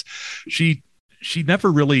message. She never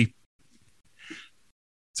really,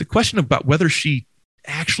 it's a question about whether she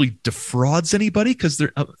actually defrauds anybody, because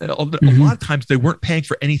a lot of times they weren't paying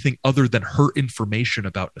for anything other than her information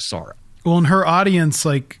about NESARA. Well, and her audience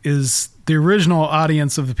is the original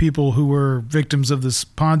audience of the people who were victims of this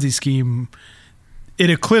Ponzi scheme. It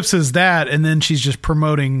eclipses that, and then she's just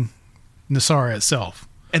promoting NESARA itself.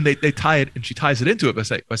 And they tie it, and she ties it into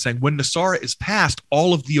it by saying when NESARA is passed,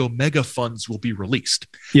 all of the Omega funds will be released.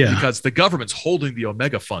 Yeah. Because the government's holding the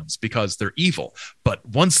Omega funds because they're evil. But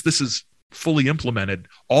once this is fully implemented,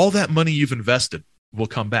 all that money you've invested will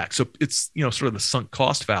come back. So it's sort of the sunk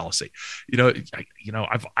cost fallacy. I'm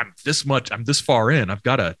this far in. I've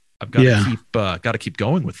got to keep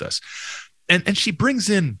going with this. And she brings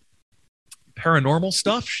in paranormal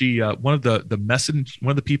stuff. She one of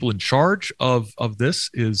the people in charge of this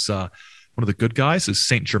is one of the good guys is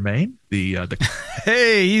Saint Germain. The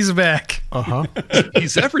Hey, he's back.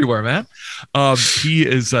 he's everywhere, man. He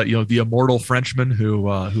is the immortal Frenchman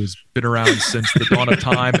who's been around since the dawn of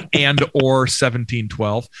time and or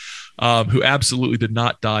 1712, who absolutely did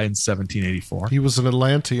not die in 1784. He was an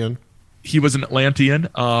Atlantean. He was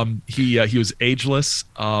ageless.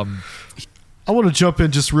 I want to jump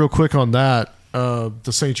in just real quick on that,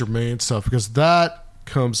 the Saint Germain stuff, because that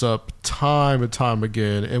comes up time and time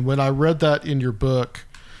again. And when I read that in your book,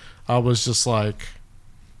 I was just like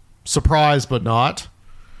surprised, but not,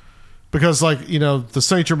 because the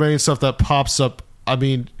Saint Germain stuff that pops up. I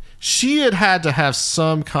mean, she had to have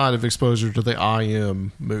some kind of exposure to the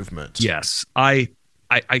IM movement. Yes, I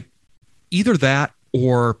either that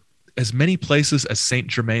or as many places as Saint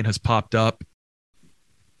Germain has popped up.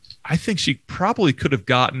 I think she probably could have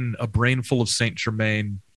gotten a brain full of Saint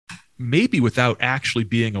Germain, maybe without actually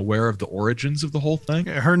being aware of the origins of the whole thing.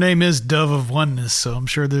 Her name is Dove of Oneness, so I'm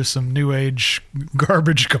sure there's some New Age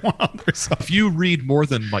garbage going on there. If you read more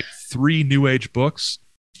than 3 New Age books,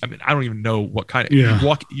 I mean, I don't even know what kind of. Yeah.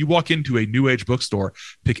 You walk into a New Age bookstore,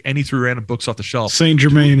 pick any 3 random books off the shelf. Saint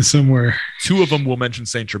Germain is somewhere. 2 of them will mention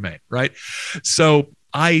Saint Germain, right? So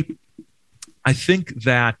I think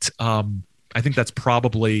that that's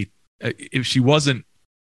probably, if she wasn't,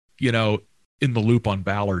 in the loop on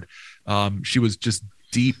Ballard, she was just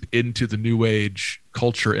deep into the New Age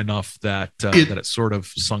culture enough that it sort of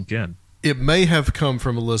sunk in. It may have come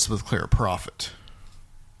from Elizabeth Clare Prophet.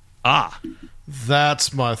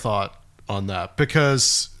 That's my thought on that,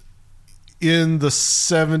 because in the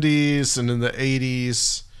 70s and in the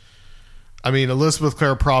 80s, I mean, Elizabeth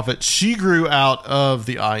Clare Prophet, she grew out of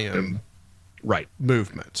the IM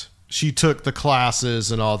movement. She took the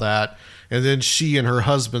classes and all that, and then she and her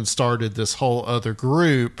husband started this whole other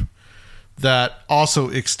group that also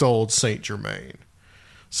extolled Saint Germain.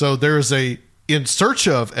 So there's a In Search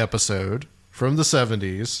Of episode from the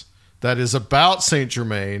 70s that is about Saint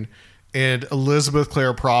Germain, and Elizabeth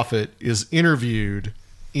Clare Prophet is interviewed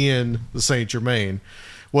in the Saint Germain.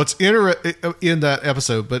 What's in that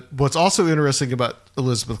episode, but what's also interesting about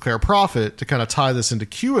Elizabeth Clare Prophet, to kind of tie this into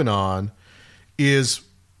QAnon, is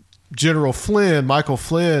General Flynn, Michael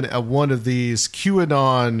Flynn, at one of these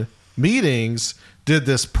QAnon meetings, did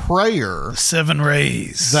this prayer. The 7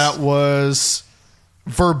 rays. That was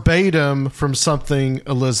verbatim from something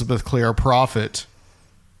Elizabeth Clare Prophet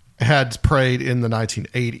had prayed in the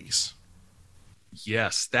 1980s.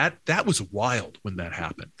 Yes, that was wild when that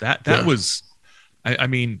happened. That was, I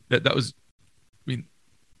mean, that was,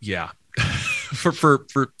 yeah, for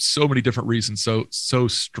so many different reasons, so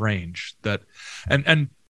strange that, and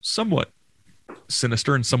somewhat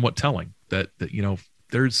sinister and somewhat telling that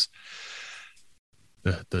there's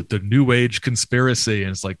the New Age conspiracy,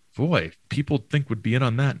 and it's like, boy, people think would be in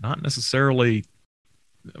on that, not necessarily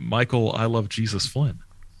Michael I Love Jesus Flynn.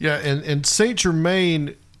 Yeah, and Saint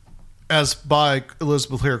Germain, as by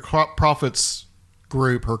Elizabeth Clare Prophet's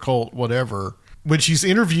group, her cult, whatever, when she's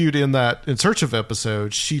interviewed in that In Search Of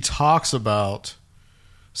episode, she talks about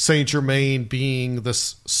Saint Germain being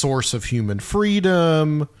this source of human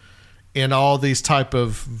freedom and all these type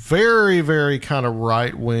of very, very kind of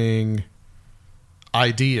right-wing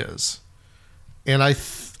ideas. And I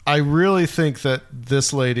really think that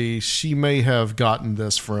this lady, she may have gotten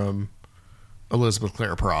this from Elizabeth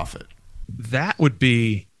Clare Prophet. That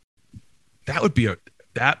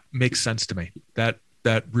makes sense to me. That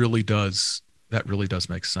really does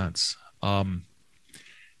make sense.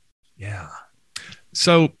 Yeah.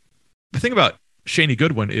 So the thing about Shani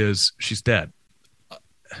Goodwin is she's dead.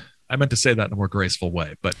 I meant to say that in a more graceful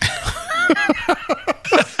way, but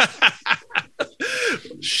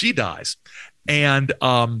she dies. And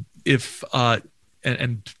if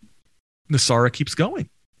NESARA keeps going,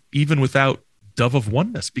 even without Dove of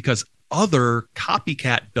Oneness, because other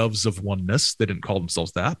copycat Doves of Oneness, they didn't call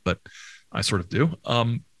themselves that, but I sort of do,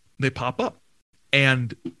 they pop up.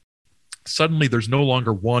 And suddenly there's no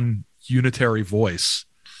longer one unitary voice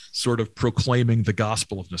sort of proclaiming the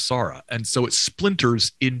gospel of NESARA. And so it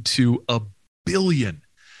splinters into a billion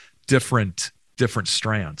different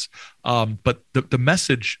strands. But the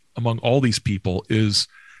message among all these people is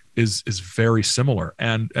very similar.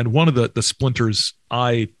 And one of the splinters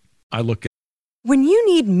I look When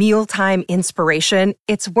you need mealtime inspiration,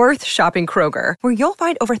 it's worth shopping Kroger, where you'll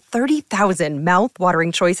find over 30,000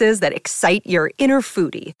 mouth-watering choices that excite your inner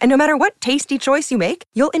foodie. And no matter what tasty choice you make,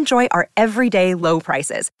 you'll enjoy our everyday low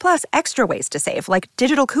prices, plus extra ways to save, like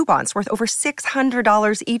digital coupons worth over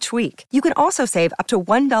 $600 each week. You can also save up to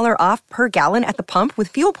 $1 off per gallon at the pump with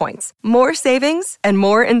fuel points. More savings and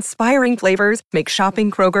more inspiring flavors make shopping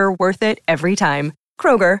Kroger worth it every time.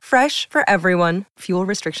 Kroger, fresh for everyone. Fuel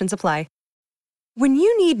restrictions apply. When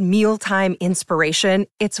you need mealtime inspiration,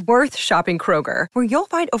 it's worth shopping Kroger, where you'll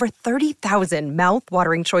find over 30,000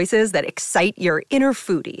 mouth-watering choices that excite your inner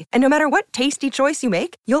foodie. And no matter what tasty choice you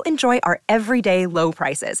make, you'll enjoy our everyday low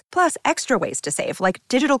prices, plus extra ways to save, like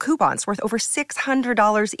digital coupons worth over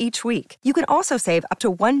 $600 each week. You can also save up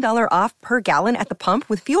to $1 off per gallon at the pump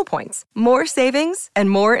with fuel points. More savings and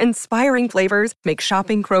more inspiring flavors make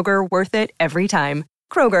shopping Kroger worth it every time.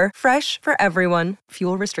 Kroger, fresh for everyone.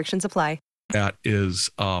 Fuel restrictions apply. That is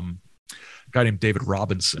a guy named David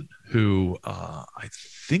Robinson, who I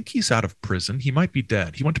think he's out of prison. He might be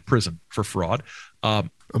dead. He went to prison for fraud.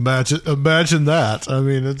 Imagine that. I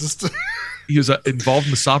mean, it just he was involved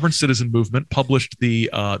in the sovereign citizen movement. Published the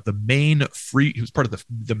Maine Free. He was part of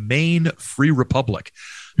the Maine Free Republic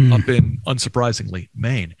up in, unsurprisingly,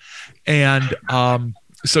 Maine, and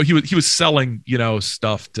so he was selling,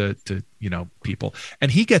 stuff to people,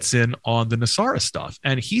 and he gets in on the NESARA stuff,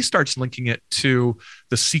 and he starts linking it to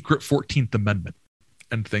the secret 14th Amendment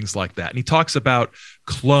and things like that. And he talks about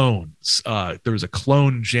clones. There was a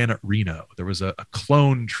clone Janet Reno. There was a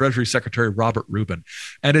clone Treasury Secretary Robert Rubin,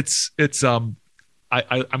 and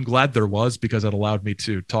I'm glad there was, because it allowed me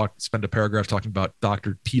to spend a paragraph talking about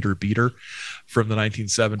Dr. Peter Beater from the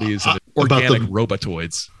 1970s and organic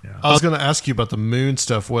robotoids. Yeah. I was going to ask you about the moon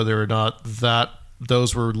stuff, whether or not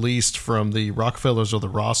those were leased from the Rockefellers or the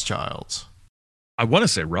Rothschilds. I want to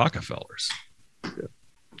say Rockefellers,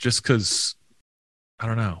 just because I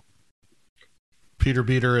don't know. Peter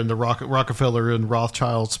Beater and the Rockefeller and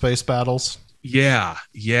Rothschild space battles. Yeah.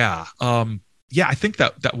 I think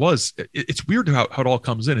that was. It's weird how it all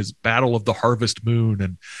comes in. Is Battle of the Harvest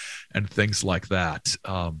Moon and things like that.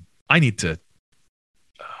 I need to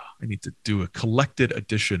do a collected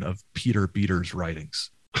edition of Peter Beater's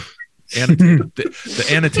writings. Annotated, the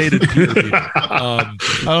annotated Peter Beater. I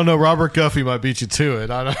don't know. Robert Guffey might beat you to it.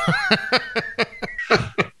 I don't.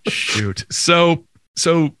 Shoot. So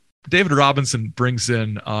David Robinson brings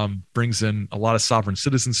in a lot of sovereign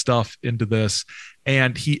citizen stuff into this,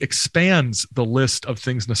 and he expands the list of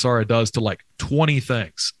things NESARA does to like 20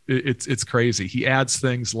 things. It's crazy. He adds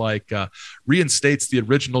things like reinstates the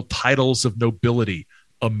original titles of nobility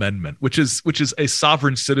amendment, which is a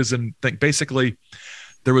sovereign citizen thing. Basically,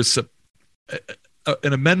 there was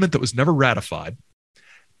an amendment that was never ratified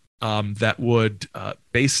that would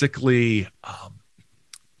basically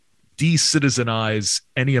de-citizenize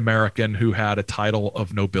any American who had a title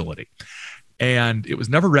of nobility. And it was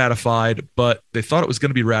never ratified, but they thought it was going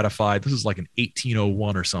to be ratified. This is like in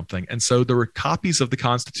 1801 or something. And so there were copies of the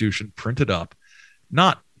Constitution printed up,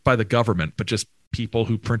 not by the government, but just people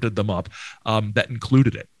who printed them up that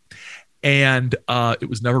included it. And it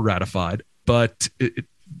was never ratified, but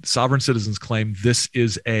sovereign citizens claim this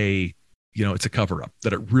is it's a cover-up,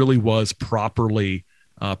 that it really was properly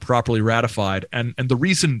ratified. And the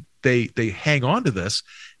reason they hang on to this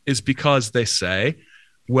is because they say,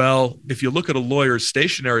 well, if you look at a lawyer's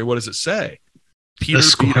stationery, what does it say? Peter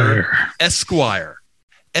Beater, Esquire.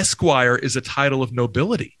 Esquire is a title of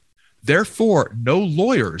nobility. Therefore, no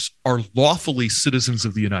lawyers are lawfully citizens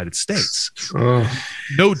of the United States.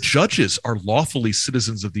 No judges are lawfully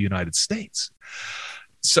citizens of the United States.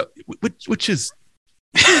 So, which is,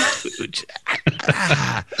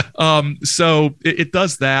 so it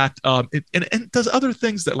does that, and it does other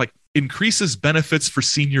things that like increases benefits for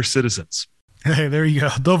senior citizens. Hey, there you go.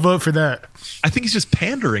 Don't vote for that. I think he's just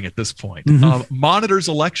pandering at this point. Monitors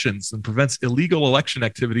elections and prevents illegal election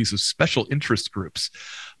activities of special interest groups.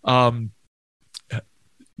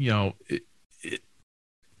 It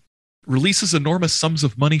releases enormous sums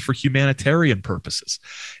of money for humanitarian purposes,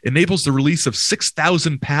 enables the release of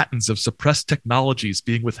 6,000 patents of suppressed technologies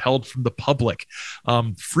being withheld from the public,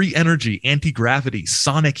 free energy, anti-gravity,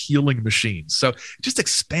 sonic healing machines. So it just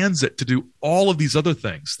expands it to do all of these other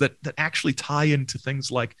things that actually tie into things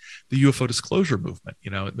like the UFO disclosure movement,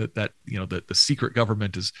 that the secret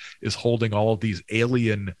government is holding all of these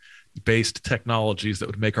alien based technologies that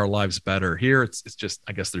would make our lives better. Here it's just,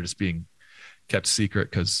 I guess they're just being kept secret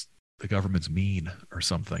because the government's mean or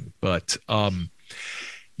something. But so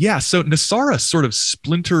NESARA sort of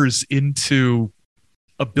splinters into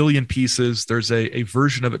a billion pieces. There's a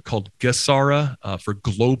version of it called GESARA for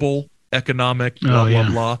Global economic, blah, blah,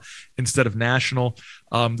 blah, instead of national.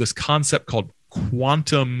 This concept called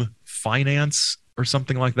quantum finance or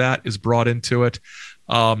something like that is brought into it.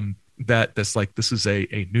 This is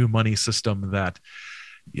a new money system that,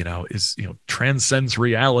 transcends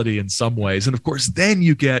reality in some ways. And of course, then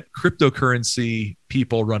you get cryptocurrency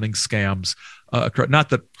people running scams. Not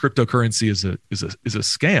that cryptocurrency is a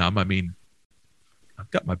scam. I mean,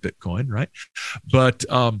 I've got my Bitcoin, right? But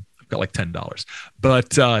I've got like $10.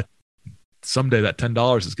 But someday that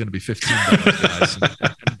 $10 is going to be $15, guys.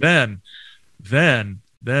 And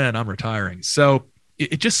then I'm retiring. So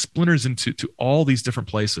it just splinters into all these different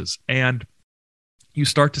places. And you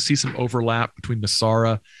start to see some overlap between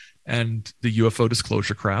NESARA and the UFO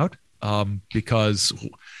disclosure crowd, because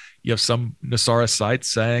you have some NESARA sites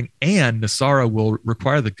saying, and NESARA will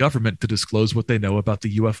require the government to disclose what they know about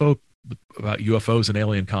about UFOs and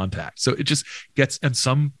alien contact. So it just gets, and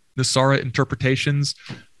some NESARA interpretations,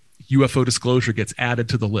 UFO disclosure gets added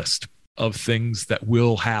to the list of things that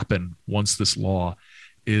will happen once this law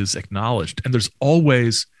is acknowledged. And there's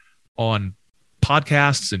always, on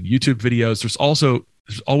podcasts and YouTube videos, there's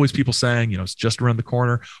always people saying, it's just around the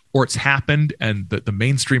corner, or it's happened and the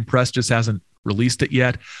mainstream press just hasn't released it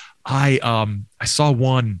yet. I saw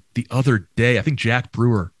one the other day. I think Jack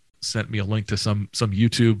Brewer sent me a link to some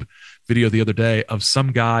YouTube video the other day of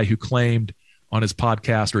some guy who claimed on his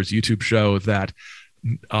podcast or his YouTube show that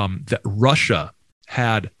that Russia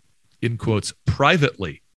had, in quotes,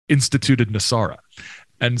 privately instituted NESARA.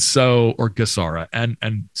 And so, or GESARA.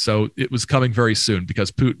 And so it was coming very soon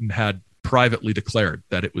because Putin had privately declared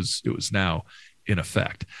that it was now in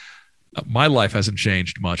effect. My life hasn't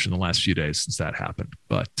changed much in the last few days since that happened,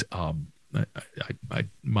 but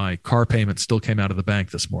my car payment still came out of the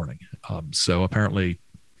bank this morning. So apparently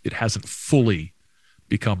it hasn't fully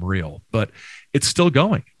become real, but it's still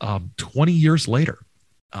going 20 years later.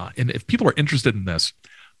 And if people are interested in this,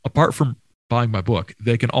 apart from buying my book,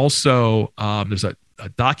 they can also, there's a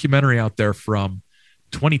documentary out there from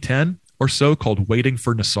 2010 or so called Waiting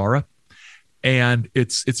for NESARA. And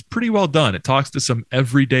it's pretty well done. It talks to some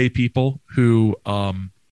everyday people who are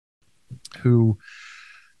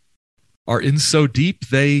in so deep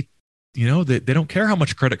they don't care how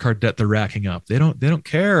much credit card debt they're racking up. They don't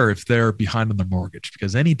care if they're behind on their mortgage,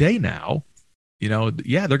 because any day now, they're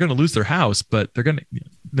going to lose their house, but they're going to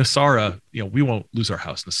NESARA. We won't lose our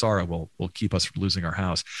house. NESARA will keep us from losing our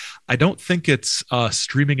house. I don't think it's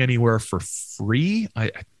streaming anywhere for free.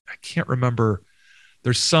 I can't remember.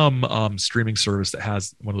 There's some streaming service that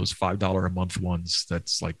has one of those $5 a month ones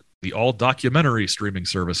that's like the all documentary streaming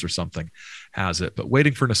service or something has it. But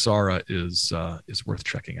Waiting for NESARA is worth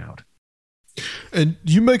checking out. And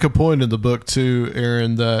you make a point in the book too,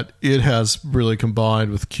 Aaron, that it has really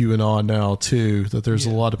combined with QAnon now too, that there's a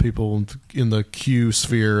lot of people in the Q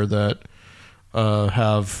sphere that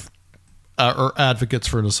are advocates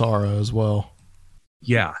for NESARA as well.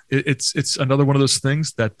 Yeah, it's another one of those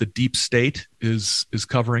things that the deep state is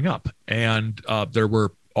covering up. And there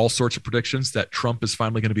were all sorts of predictions that Trump is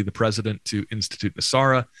finally going to be the president to institute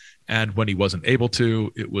NESARA. And when he wasn't able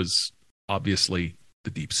to, it was obviously the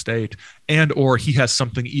deep state, or he has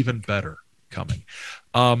something even better coming.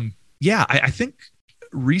 I think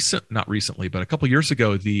not recently, but a couple of years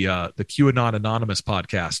ago, the QAnon Anonymous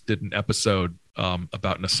podcast did an episode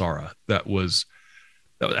about NESARA that was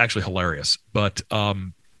actually hilarious, but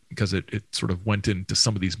because it sort of went into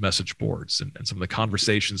some of these message boards and some of the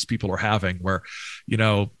conversations people are having where,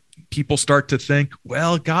 people start to think,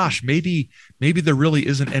 well, gosh, maybe there really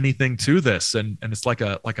isn't anything to this. And it's like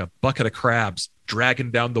a bucket of crabs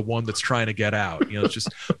dragging down the one that's trying to get out, it's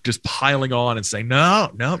just piling on and saying,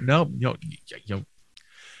 no,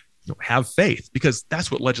 have faith, because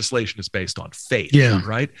that's what legislation is based on, faith. Yeah.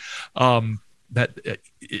 Right. That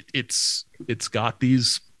it's got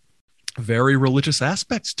these very religious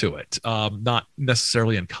aspects to it, not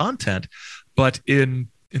necessarily in content, but in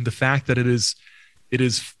the fact that it is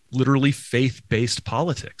literally faith-based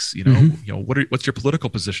politics. What's your political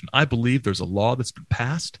position? I believe there's a law that's been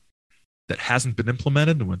passed that hasn't been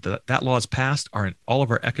implemented, and when that law is passed, all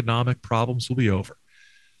of our economic problems will be over.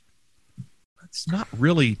 It's not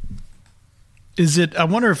really. Is it? I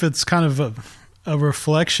wonder if it's kind of a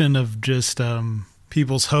reflection of just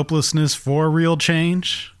people's hopelessness for real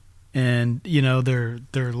change, and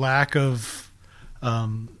their lack of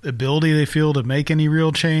ability they feel to make any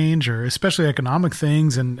real change, or especially economic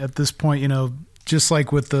things. And at this point, just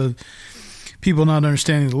like with the people not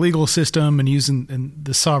understanding the legal system and using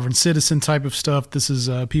the sovereign citizen type of stuff, this is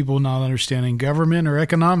people not understanding government or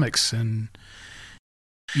economics. And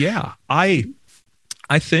yeah, I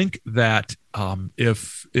think that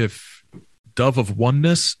if Dove of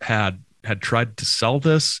Oneness had tried to sell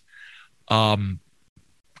this either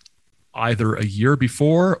a year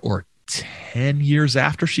before or 10 years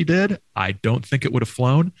after she did, I don't think it would have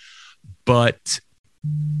flown. But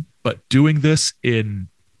doing this in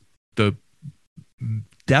the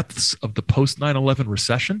depths of the post 9/11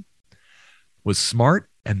 recession was smart.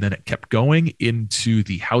 And then it kept going into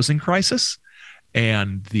the housing crisis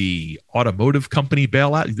and the automotive company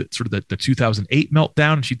bailout, sort of the 2008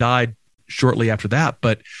 meltdown. And she died shortly after that.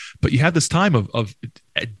 But you had this time of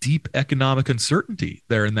deep economic uncertainty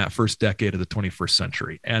there in that first decade of the 21st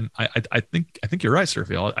century. And I think you're right,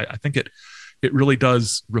 Seraphiel. I think it really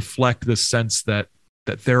does reflect this sense that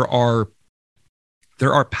there are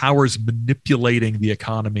powers manipulating the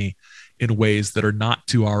economy in ways that are not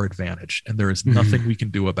to our advantage, and there is nothing we can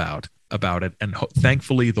do about it. And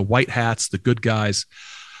thankfully, the white hats, the good guys,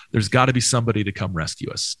 there's got to be somebody to come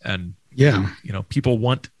rescue us. And people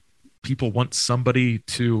want somebody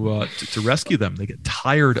to rescue them. They get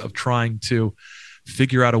tired of trying to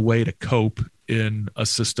figure out a way to cope in a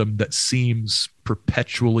system that seems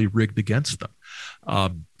perpetually rigged against them.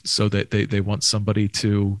 So that they want somebody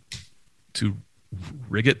to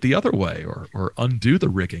rig it the other way or undo the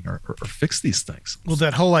rigging or fix these things. Well,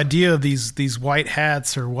 that whole idea of these white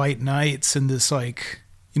hats or white knights and this, like,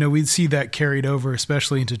 we'd see that carried over,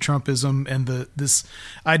 especially into Trumpism and this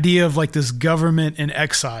idea of like this government in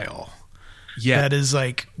exile that is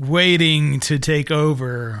like waiting to take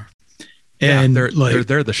over. And they're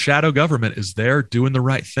there. The shadow government is there doing the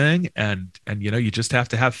right thing. And you just have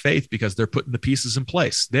to have faith because they're putting the pieces in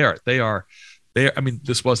place. They are. I mean,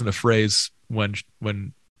 this wasn't a phrase when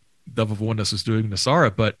Dove of Oneness was doing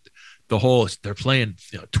Nasara, but they're playing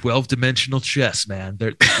 12-dimensional chess, man.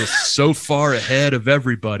 They're just so far ahead of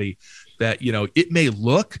everybody that, it may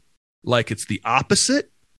look like it's the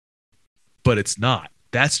opposite, but it's not.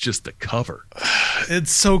 That's just the cover.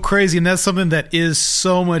 It's so crazy. And that's something that is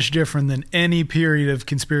so much different than any period of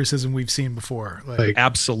conspiracism we've seen before.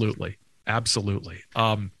 Absolutely. I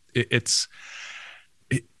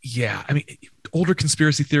mean, older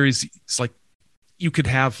conspiracy theories, it's like you could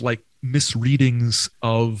have like misreadings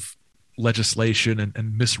of legislation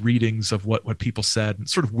and misreadings of what people said, and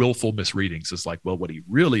sort of willful misreadings is like, well, what he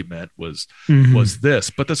really meant was this.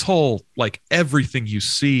 But this whole, like, everything you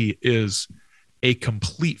see is a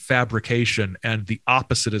complete fabrication and the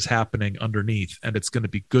opposite is happening underneath, and it's going to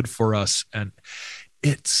be good for us. And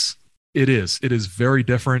it is very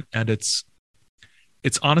different. And it's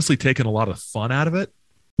honestly taken a lot of fun out of it.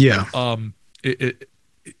 Yeah.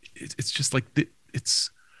 It's just like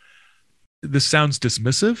this sounds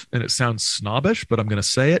dismissive and it sounds snobbish, but I'm going to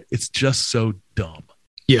say it. It's just so dumb.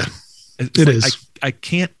 Yeah, it is. I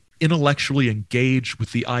can't intellectually engage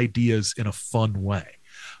with the ideas in a fun way.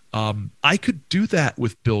 I could do that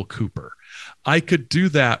with Bill Cooper. I could do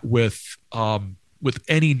that with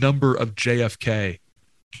any number of JFK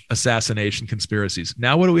assassination conspiracies.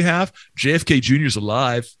 Now, what do we have? JFK Jr.'s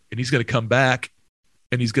alive and he's going to come back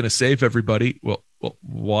and he's going to save everybody. Well,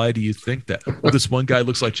 why do you think that? Well, this one guy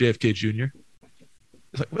looks like JFK Jr.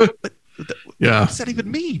 It's like, what does that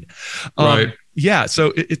even mean? Right. Yeah.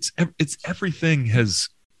 So it's everything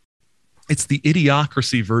it's the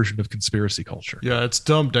idiocracy version of conspiracy culture. Yeah. It's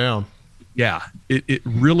dumbed down. Yeah, it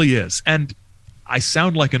really is. And I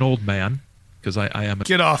sound like an old man because I am.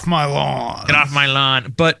 Get off my lawn. Get off my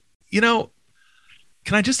lawn. But, can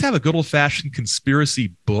I just have a good old fashioned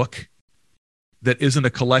conspiracy book that isn't a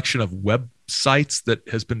collection of websites that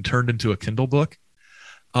has been turned into a Kindle book?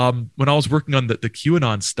 When I was working on the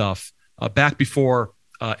QAnon stuff, back before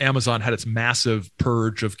Amazon had its massive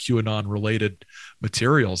purge of QAnon related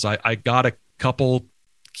materials, I got a couple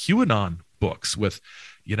QAnon books with,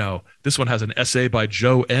 this one has an essay by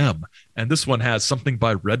Joe M. and this one has something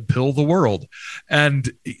by Red Pill the World.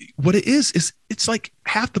 And what it is it's like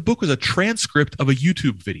half the book was a transcript of a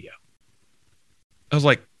YouTube video. I was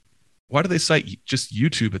like, why do they cite just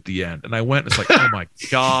YouTube at the end? And I went, it's like, oh my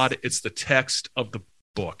God, it's the text of the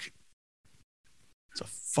book. It's a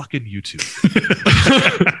fucking YouTube.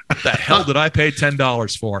 What the hell did I pay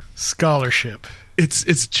 $10 for? Scholarship.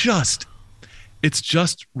 It's just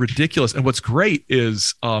ridiculous. And what's great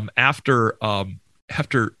is after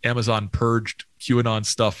Amazon purged QAnon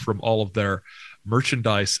stuff from all of their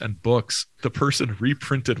merchandise and books, the person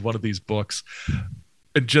reprinted one of these books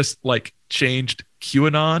and just like changed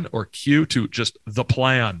QAnon or Q to just the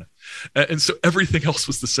plan. And so everything else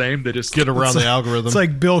was the same. They just get around the algorithm. It's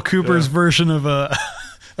like Bill Cooper's version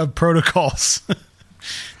of protocols.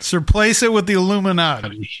 Just replace it with the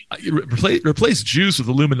Illuminati. Replace Jews with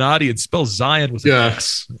Illuminati and spell Zion with an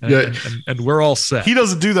X. And we're all set. He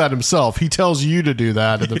doesn't do that himself. He tells you to do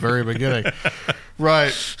that at the very beginning.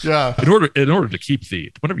 Right. Yeah. In order to keep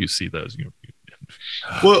whenever you see those,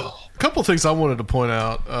 well, a couple of things I wanted to point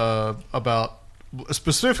out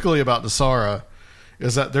specifically about Nosara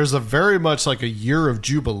is that there's a very much like a year of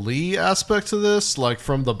Jubilee aspect to this, like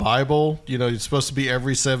from the Bible. It's supposed to be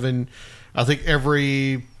every 7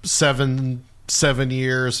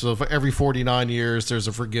 years. So every 49 years, there's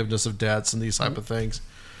a forgiveness of debts and these type of things.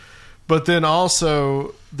 But then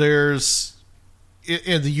also there's,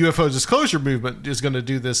 and the UFO disclosure movement is going to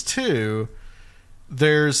do this too.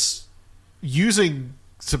 There's using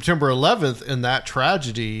September 11th and that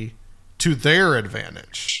tragedy to their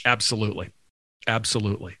advantage. Absolutely.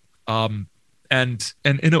 And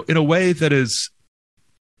in a way that is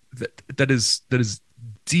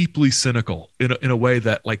deeply cynical, in a way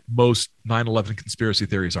that like most 9/11 conspiracy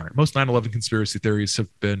theories aren't. Most 9/11 conspiracy theories have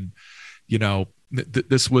been,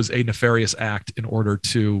 this was a nefarious act in order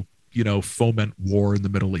to, foment war in the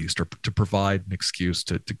Middle East or to provide an excuse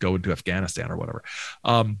to go into Afghanistan or whatever.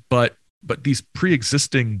 But these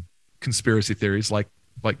pre-existing conspiracy theories like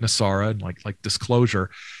Nosara and like disclosure,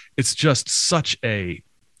 it's just such a,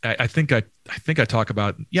 I don't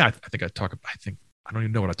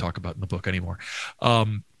even know what I talk about in the book anymore.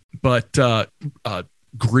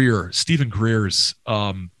 Stephen Greer's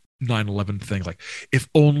 9/11 thing, like if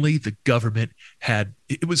only the government had,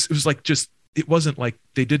 it was like just, it wasn't like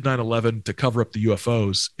they did 9/11 to cover up the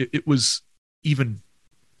UFOs. It was even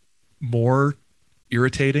more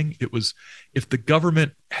irritating. It was if the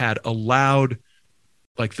government had allowed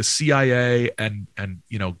like the CIA and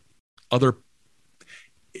other,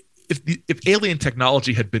 if alien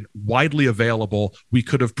technology had been widely available, we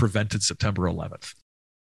could have prevented September 11th.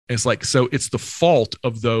 And it's like, so it's the fault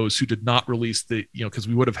of those who did not release because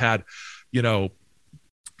we would have had,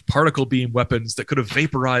 particle beam weapons that could have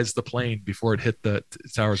vaporized the plane before it hit the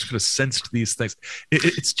towers, could have sensed these things.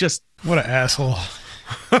 It's just, what an asshole.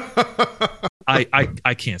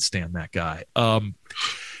 I can't stand that guy.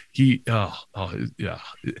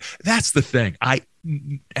 That's the thing.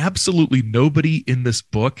 Absolutely nobody in this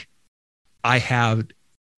book I have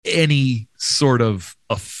any sort of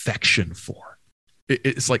affection for.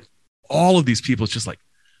 It's like all of these people, it's just like,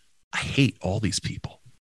 I hate all these people.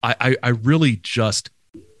 I really just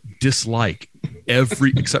dislike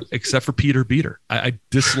except for Peter Beater. I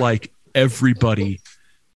dislike everybody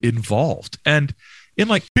involved. And in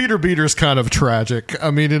like Peter Beater's kind of tragic. I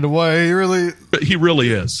mean, in a way, he really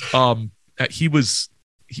is. He was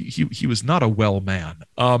not a well man.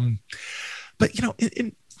 But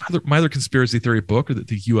in my other conspiracy theory book, or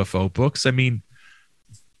the UFO books, I mean,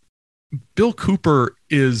 Bill Cooper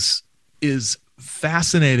is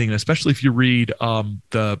fascinating, especially if you read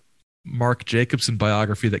the Mark Jacobson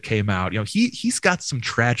biography that came out. He's got some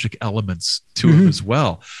tragic elements to him as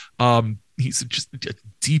well. He's just a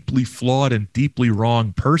deeply flawed and deeply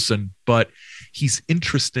wrong person, but he's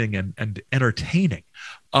interesting and entertaining.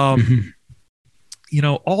 All the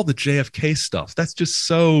JFK stuff, that's just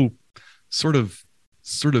so sort of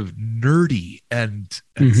nerdy and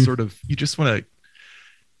sort of, you just want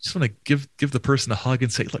to give the person a hug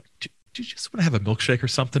and say, look, do you just want to have a milkshake or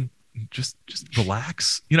something? Just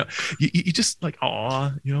relax. You just like,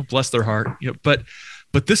 aw, bless their heart. But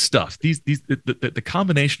this stuff, the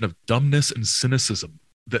combination of dumbness and cynicism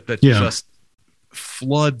that just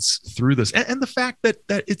floods through this, and the fact that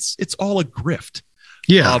it's all a grift.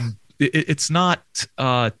 Yeah. It's not.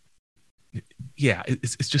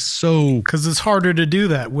 It's just so, because it's harder to do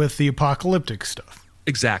that with the apocalyptic stuff.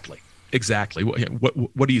 Exactly.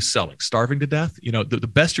 What are you selling? Starving to death?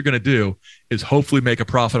 The best you're going to do is hopefully make a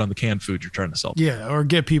profit on the canned food you're trying to sell. Yeah, or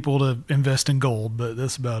get people to invest in gold, but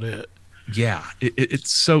that's about it. Yeah,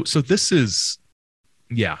 it's so this is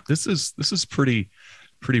pretty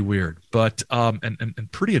weird, but and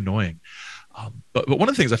pretty annoying. But one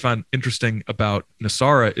of the things I found interesting about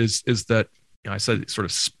Nosara is that I said it sort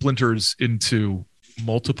of splinters into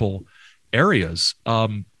multiple areas.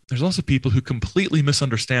 There's also people who completely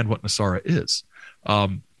misunderstand what Nosara is,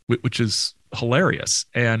 which is hilarious.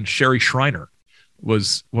 And Sherry Shriner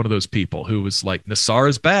was one of those people who was like, Nosara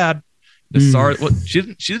is bad. Nosara. Well, she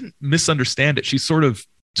didn't misunderstand it. She sort of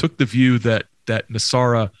took the view that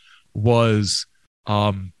Nosara was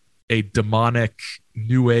a demonic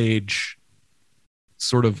New Age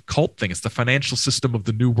sort of cult thing. It's the financial system of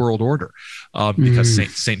the New World Order, because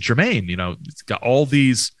Saint Germain, it's got all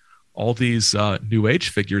these New Age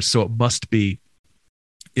figures, so it must be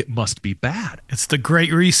it must be bad. It's the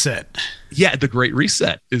Great Reset. Yeah, the Great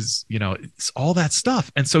Reset is, it's all that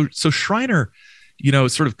stuff. And so Shriner,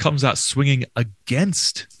 sort of comes out swinging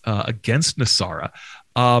against Nassara.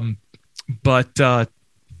 But the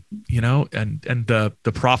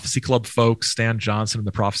Prophecy Club folks, Stan Johnson and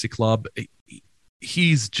the Prophecy Club,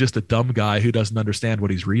 he's just a dumb guy who doesn't understand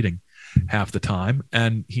what he's reading half the time.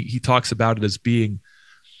 And he talks about it as being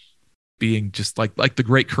just like the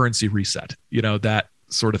Great Currency Reset, that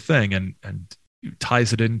sort of thing, and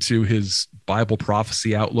ties it into his Bible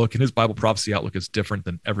prophecy outlook. And his Bible prophecy outlook is different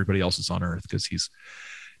than everybody else's on earth, because he's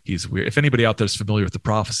weird. If anybody out there is familiar with the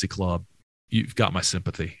Prophecy Club, you've got my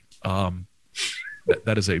sympathy.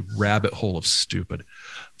 That is a rabbit hole of stupid.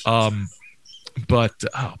 But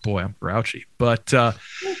oh boy, I'm grouchy. But so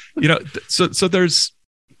there's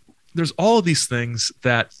all of these things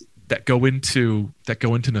that go into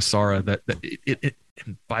Nassara that it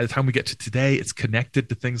and by the time we get to today, it's connected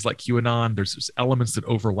to things like QAnon. There's elements that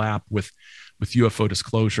overlap with UFO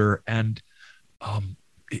disclosure, and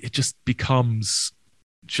it just becomes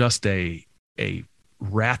just a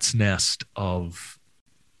rat's nest of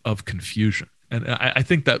confusion. And I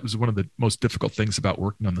think that was one of the most difficult things about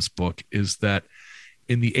working on this book, is that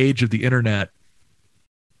in the age of the internet,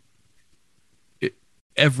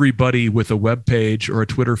 everybody with a web page or a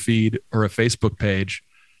Twitter feed or a Facebook page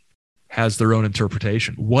has their own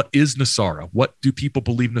interpretation. What is Nassara? What do people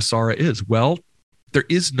believe Nassara is? Well, there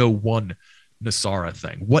is no one Nassara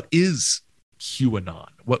thing. What is QAnon?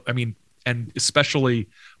 And especially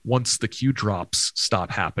once the Q drops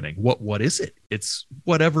stop happening, what is it? It's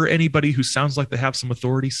whatever anybody who sounds like they have some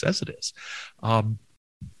authority says it is. And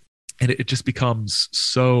it just becomes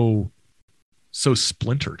so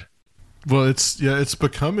splintered. Well, it's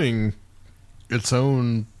becoming its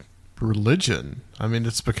own religion.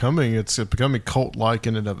 It's becoming cult-like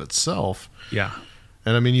in and of itself. Yeah.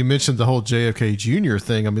 And you mentioned the whole JFK Jr.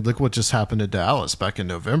 thing. Look what just happened in Dallas back in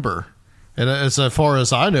November. And as far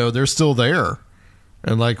as I know, they're still there.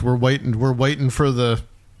 And we're waiting for the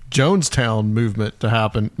Jonestown moment to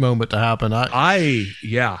happen.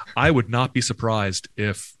 I would not be surprised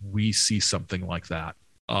if we see something like that.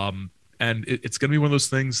 And it's going to be one of those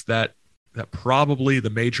things that probably the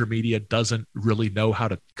major media doesn't really know how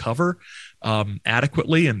to cover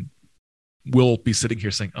adequately, and we'll be sitting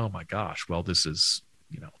here saying, "Oh my gosh, well this is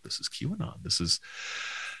QAnon.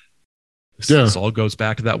 This all goes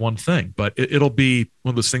back to that one thing." But it'll be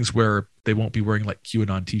one of those things where they won't be wearing like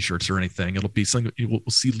QAnon T-shirts or anything. It'll be something we'll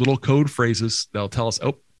see little code phrases that'll tell us,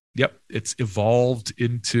 "Oh, yep, it's evolved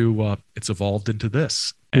into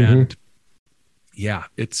this," and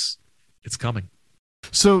it's coming.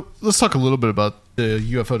 So let's talk a little bit about the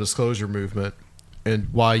UFO disclosure movement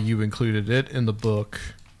and why you included it in the book,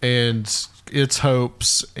 and its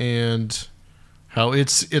hopes, and how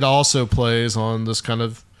it also plays on this kind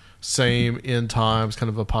of same end times kind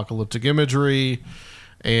of apocalyptic imagery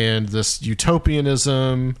and this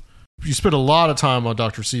utopianism. You spent a lot of time on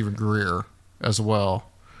Dr. Stephen Greer as well,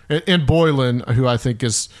 and Boylan, who I think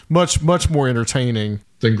is much more entertaining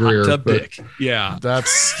than Greer. Hot tub dick. Yeah,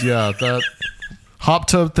 that hot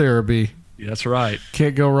tub therapy. That's right.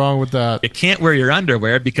 Can't go wrong with that. You can't wear your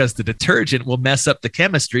underwear because the detergent will mess up the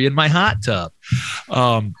chemistry in my hot tub.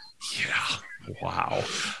 Wow.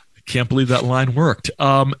 I can't believe that line worked.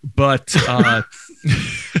 But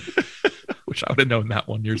wish I would have known that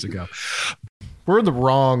one years ago. We're in the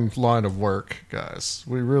wrong line of work, guys.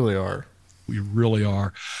 We really are. We really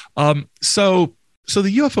are. So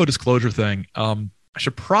the UFO disclosure thing, I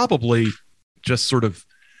should probably just sort of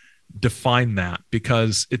define that,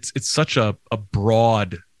 because it's such a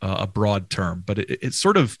broad term, but it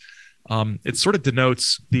sort of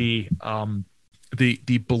denotes the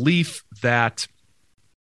belief that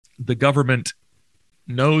the government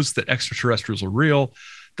knows that extraterrestrials are real,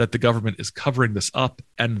 that the government is covering this up,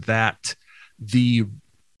 and that the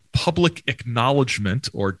public acknowledgement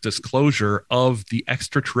or disclosure of the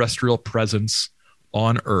extraterrestrial presence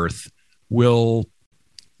on Earth will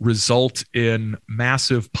result in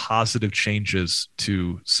massive positive changes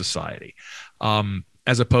to society,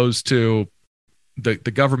 as opposed to the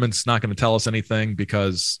government's not going to tell us anything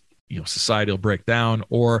because society will break down.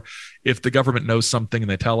 Or if the government knows something and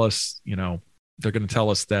they tell us, they're going to tell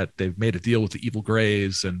us that they've made a deal with the evil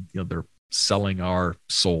Greys and they're selling our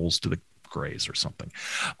souls to the Greys or something.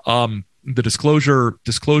 The disclosure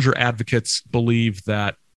advocates believe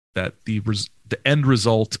that the end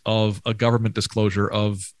result of a government disclosure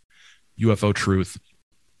of UFO truth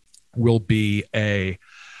will be a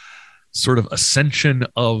sort of ascension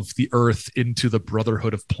of the Earth into the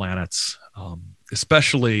brotherhood of planets.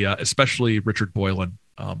 Especially Richard Boylan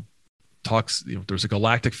talks, there's a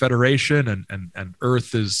galactic federation and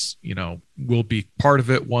Earth is, will be part of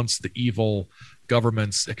it once the evil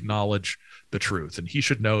governments acknowledge the truth. And he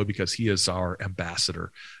should know because he is our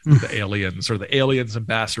ambassador to the aliens, or the aliens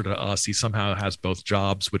ambassador to us. He somehow has both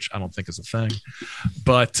jobs, which I don't think is a thing.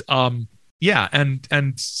 But yeah, and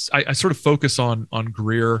I sort of focus on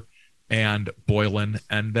Greer and Boylan,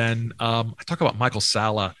 and then I talk about Michael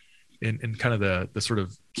Salla in kind of the sort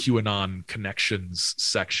of QAnon connections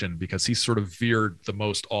section, because he sort of veered the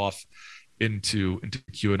most off into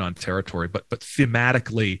QAnon territory, but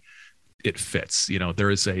thematically it fits.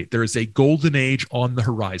 There is a golden age on the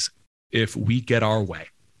horizon if we get our way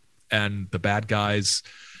and the bad guys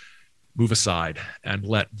move aside and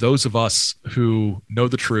let those of us who know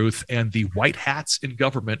the truth and the white hats in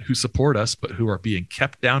government who support us but who are being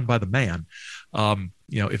kept down by the man,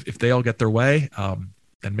 if they all get their way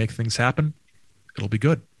and make things happen, it'll be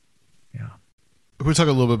good. Yeah. We talk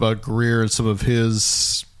a little bit about Greer and some of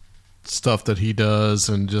his stuff that he does,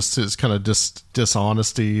 and just his kind of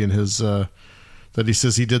dishonesty and his that he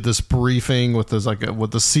says he did this briefing with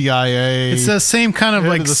the CIA. It's the same kind of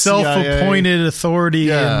like self-appointed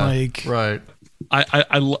authority, and right.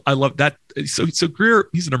 I love that. So Greer,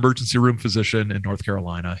 he's an emergency room physician in North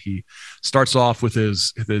Carolina. He starts off with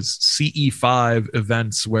his CE5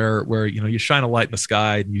 events where you shine a light in the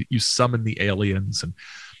sky and you summon the aliens. And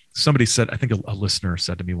somebody said, I think a listener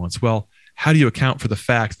said to me once, well, how do you account for the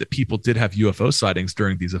fact that people did have UFO sightings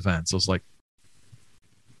during these events? I was like,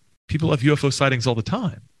 people have UFO sightings all the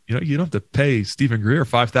time. You don't have to pay Stephen Greer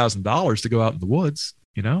 $5,000 to go out in the woods.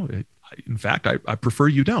 In fact, I prefer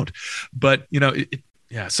you don't. But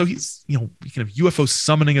so he's kind of UFO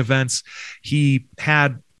summoning events. He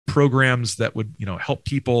had programs that would help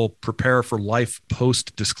people prepare for life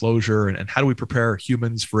post disclosure, and how do we prepare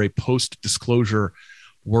humans for a post disclosure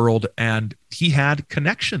world. And he had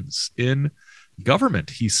connections in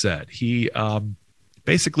government. He said he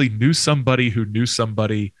basically knew somebody who knew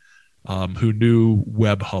somebody who knew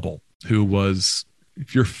Webb Hubbell, who was,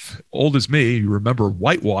 if you're old as me, you remember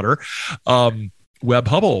Whitewater. Webb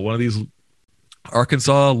Hubbell, one of these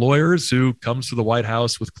Arkansas lawyers who comes to the White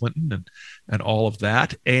House with Clinton and all of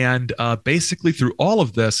that. And basically through all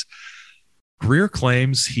of this, Greer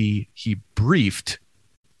claims he briefed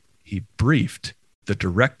the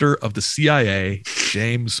director of the CIA,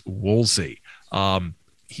 James Woolsey.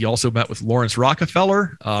 He also met with Lawrence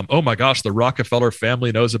Rockefeller. Oh my gosh, the Rockefeller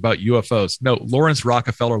family knows about UFOs. No, Lawrence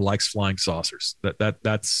Rockefeller likes flying saucers.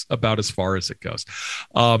 That's about as far as it goes,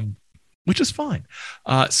 which is fine.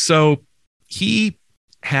 So he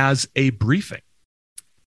has a briefing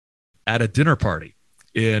at a dinner party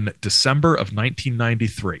in December of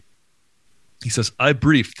 1993. He says, I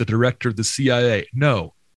briefed the director of the CIA.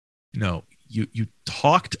 No, you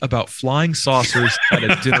talked about flying saucers at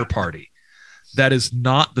a dinner party. That is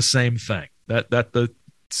not the same thing that the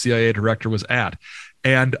CIA director was at.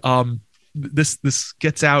 And this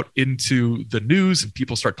gets out into the news and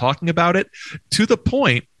people start talking about it, to the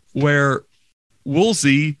point where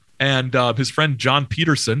Woolsey and his friend John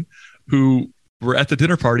Peterson, who were at the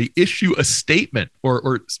dinner party, issue a statement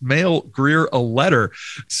or mail Greer a letter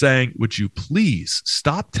saying, would you please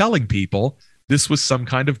stop telling people this was some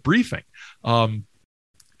kind of briefing? I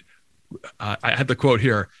had the quote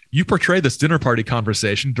here. You portray this dinner party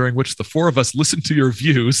conversation during which the four of us listen to your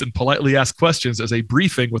views and politely ask questions as a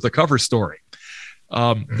briefing with a cover story.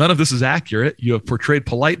 None of this is accurate. You have portrayed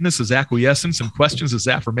politeness as acquiescence and questions as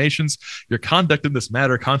affirmations. Your conduct in this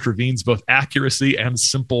matter contravenes both accuracy and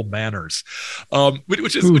simple manners,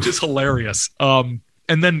 which is hilarious. And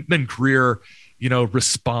then Greer,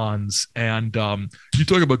 responds, and you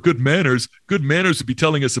talk about good manners. Good manners would be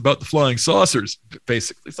telling us about the flying saucers.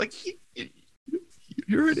 Basically, it's like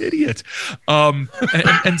you're an idiot.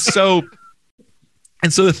 And so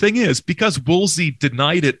the thing is, because Woolsey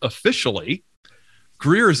denied it officially,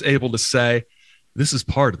 Greer is able to say, this is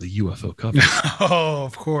part of the UFO cover. Oh,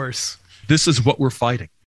 of course. This is what we're fighting.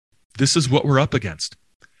 This is what we're up against.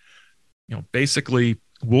 Basically,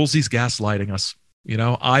 Woolsey's gaslighting us.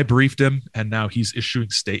 I briefed him, and now he's issuing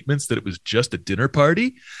statements that it was just a dinner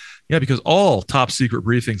party. Yeah, because all top secret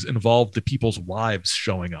briefings involve the people's wives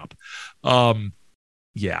showing up. So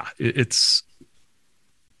that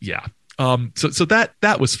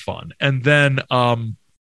was fun. And then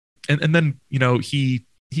and then he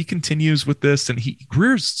continues with this, and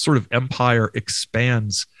Greer's sort of empire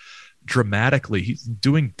expands dramatically. He's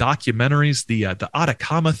doing documentaries, the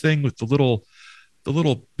Atacama thing with the little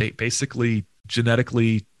basically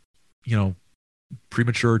genetically,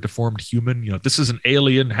 premature deformed human. This is an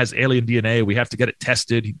alien, has alien DNA. We have to get it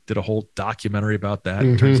tested. He did a whole documentary about that.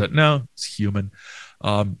 It turns out, no, it's human.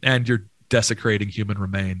 And you're desecrating human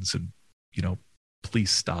remains, and please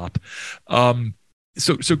stop.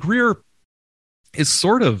 So Greer is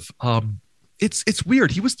sort of it's weird.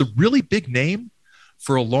 He was the really big name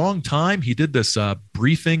for a long time. He did this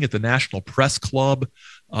briefing at the National Press Club,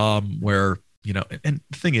 where and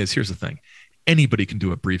the thing is, here's the thing: anybody can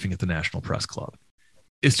do a briefing at the National Press Club.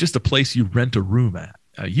 It's just a place you rent a room at.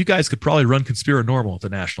 You guys could probably run Conspiranormal at the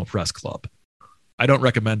National Press Club. I don't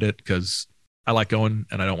recommend it because I like going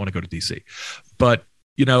and I don't want to go to DC. But,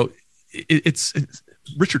 it's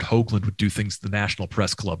Richard Hoagland would do things at the National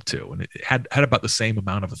Press Club too, and it had about the same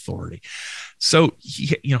amount of authority. So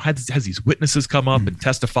he, has these witnesses come up and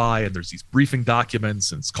testify, and there's these briefing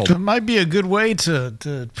documents, and it's called. It might be a good way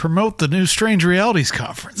to promote the new Strange Realities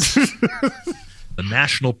conference. The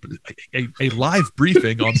national, a live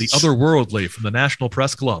briefing on the otherworldly from the National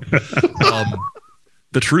Press Club.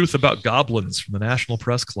 The truth about goblins from the National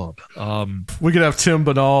Press Club. We could have Tim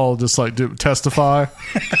Banal just testify.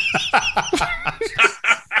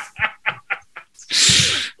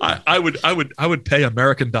 I would pay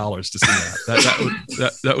American dollars to see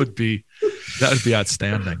that. That would be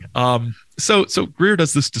outstanding. So Greer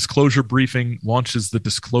does this disclosure briefing, launches the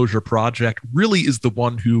Disclosure Project. Really is the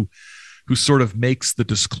one who sort of makes the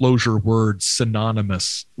disclosure word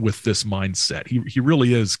synonymous with this mindset. He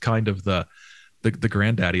really is kind of the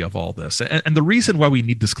granddaddy of all this. And the reason why we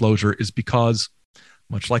need disclosure is because,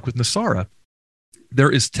 much like with NESARA, there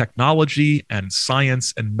is technology and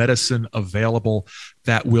science and medicine available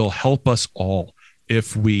that will help us all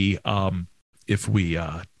if we only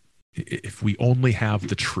have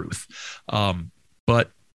the truth.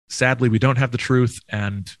 But sadly, we don't have the truth,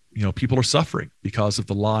 and people are suffering because of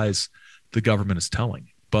the lies the government is telling.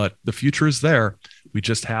 But the future is there. We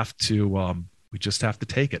just have to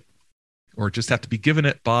take it, or just have to be given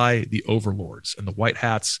it by the overlords, and the white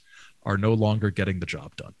hats are no longer getting the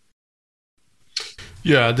job done.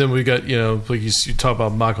 Yeah, then we got, like you talk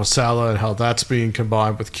about Michael Salla and how that's being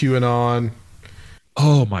combined with QAnon.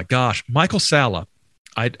 Oh my gosh, Michael Salla.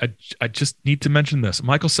 I just need to mention this.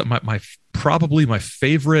 Michael Salla, probably my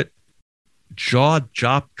favorite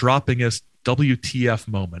jaw-droppingest WTF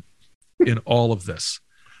moment in all of this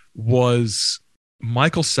was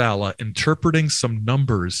Michael Salla interpreting some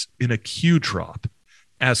numbers in a Q drop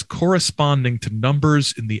as corresponding to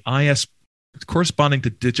numbers in the corresponding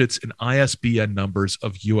to digits in ISBN numbers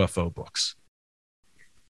of UFO books.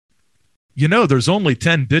 There's only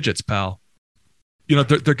 10 digits, pal.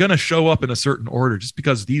 They're going to show up in a certain order just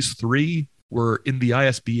because these 3 were in the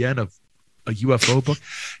ISBN of a UFO book.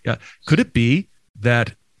 Yeah. Could it be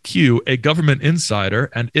that Q, a government insider,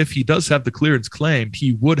 and if he does have the clearance claimed,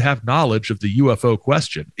 he would have knowledge of the UFO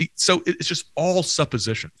question? So it's just all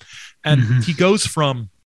supposition. And he goes from,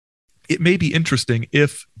 it may be interesting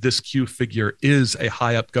if this Q figure is a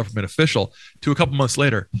high up government official, to a couple months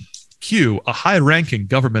later, Q, a high ranking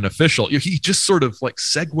government official. He just sort of like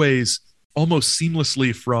segues almost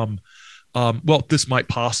seamlessly from, this might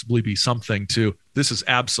possibly be something, to this is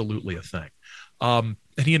absolutely a thing.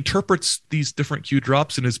 And he interprets these different Q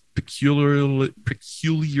drops in his peculiarly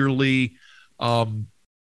UFO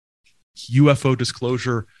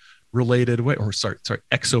disclosure related way, or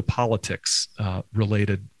exopolitics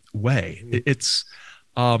related way. It's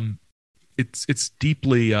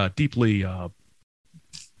deeply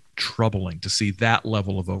troubling to see that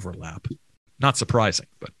level of overlap. Not surprising,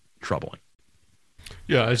 but troubling.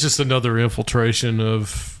 Yeah, it's just another infiltration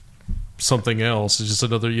of something else. It's just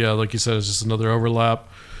another, like you said, it's just another overlap.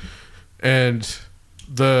 And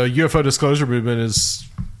the UFO disclosure movement is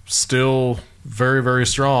still very, very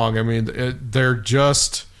strong. I mean,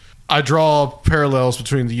 I draw parallels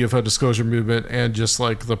between the UFO disclosure movement and just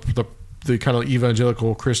like the kind of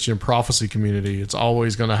evangelical Christian prophecy community. It's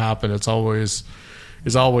always going to happen. It's always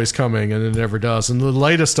coming, and it never does. And the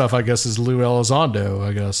latest stuff, I guess, is Lou Elizondo,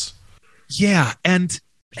 I guess. Yeah, and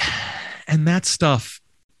that stuff,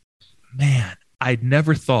 man, I'd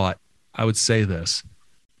never thought I would say this,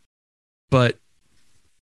 but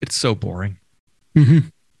it's so boring. Mm-hmm.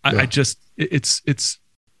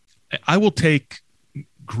 I will take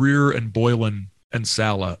Greer and Boylan and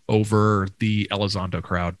Salla over the Elizondo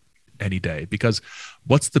crowd any day, because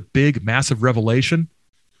what's the big, massive revelation?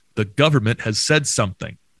 The government has said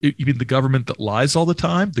something. You mean the government that lies all the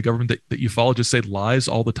time? The government that you follow just say lies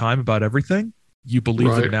all the time about everything? You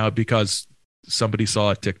believe them now because somebody saw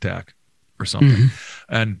a Tic Tac or something.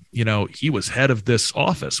 And, he was head of this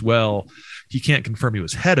office. Well, he can't confirm he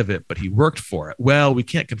was head of it, but he worked for it. Well, we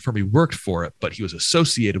can't confirm he worked for it, but he was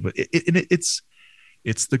associated with it.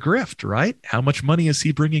 It's the grift, right? How much money is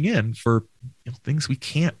he bringing in for things we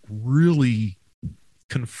can't really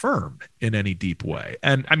confirm in any deep way?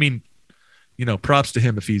 And I mean, props to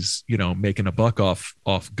him if he's, making a buck off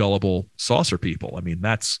gullible saucer people. I mean,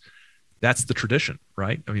 that's the tradition,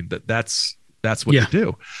 right? I mean, that's what you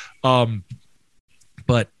do.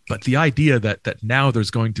 But the idea that now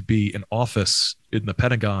there's going to be an office in the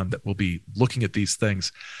Pentagon that will be looking at these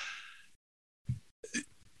things,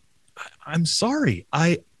 I'm sorry,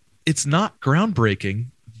 it's not groundbreaking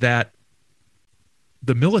that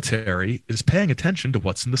the military is paying attention to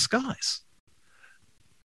what's in the skies.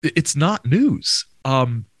 It's not news.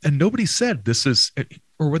 And nobody said this is,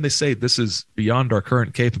 or when they say this is beyond our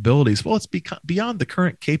current capabilities, well, it's beyond the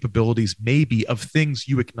current capabilities, maybe, of things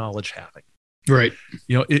you acknowledge having. Right.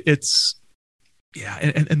 It's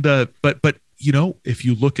but if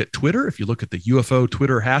you look at Twitter, if you look at the UFO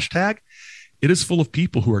Twitter hashtag, it is full of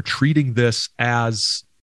people who are treating this as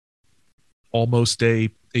almost a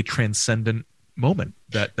transcendent moment,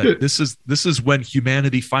 that this is when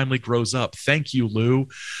humanity finally grows up. Thank you, Lou,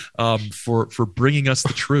 for bringing us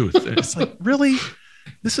the truth. And it's like, really,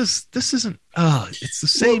 this isn't it's the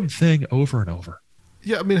same thing over and over.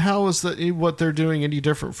 Yeah, I mean, how is what they're doing any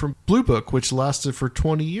different from Blue Book, which lasted for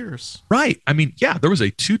 20 years? Right. I mean, yeah, there was a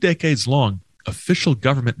 2 decades long official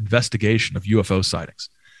government investigation of UFO sightings.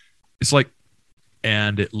 It's like,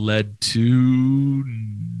 and it led to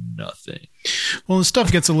nothing. Well, the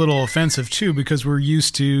stuff gets a little offensive too, because we're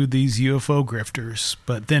used to these UFO grifters,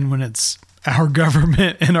 but then when it's our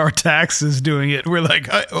government and our taxes doing it, we're like,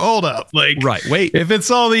 hold up, like, right, wait, if it's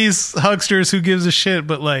all these hucksters, who gives a shit?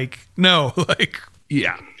 But like, no, like,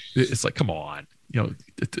 yeah, it's like, come on,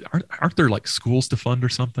 aren't there like schools to fund or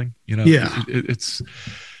something? Yeah, it's.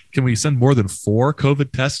 Can we send more than 4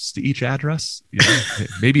 COVID tests to each address?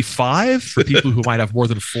 Maybe 5 for people who might have more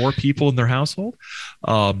than 4 people in their household.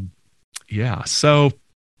 Yeah. So,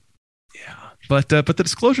 yeah. But the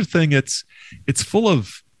disclosure thing, it's full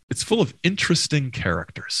of interesting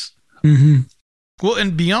characters. Mm-hmm. Well,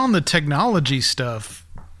 and beyond the technology stuff,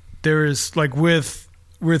 there is, like, with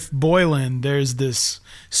Boylan, there's this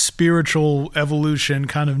spiritual evolution,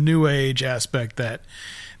 kind of new age aspect that,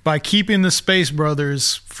 by keeping the Space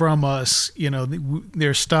Brothers from us,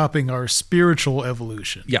 they're stopping our spiritual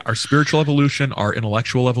evolution. Yeah, our spiritual evolution, our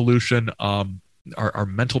intellectual evolution, our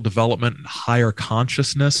mental development, and higher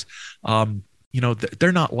consciousness.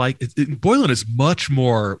 They're not like Boylan is much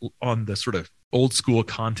more on the sort of old school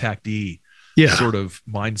contactee sort of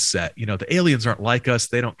mindset. The aliens aren't like us.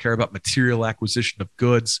 They don't care about material acquisition of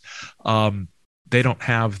goods. They don't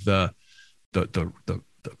have the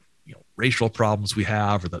racial problems we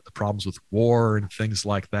have, or the problems with war and things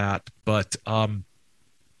like that. But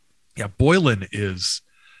Boylan's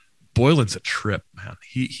a trip, man.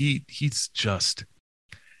 He's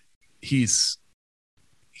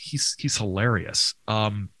hilarious,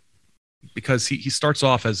 because he starts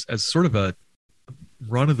off as sort of a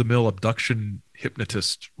run-of-the-mill abduction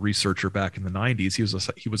hypnotist researcher back in the 90s.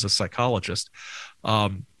 He was a psychologist,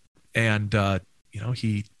 and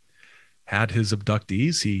he had his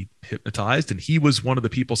abductees, he hypnotized, and he was one of the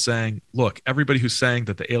people saying, look, everybody who's saying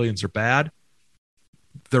that the aliens are bad,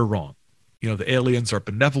 they're wrong. The aliens are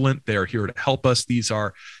benevolent. They are here to help us. These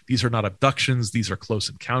are not abductions. These are close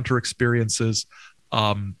encounter experiences.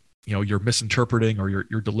 You're misinterpreting, or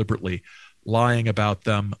you're deliberately lying about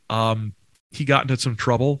them. He got into some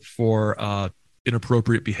trouble for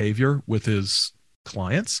inappropriate behavior with his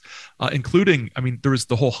clients, including, there was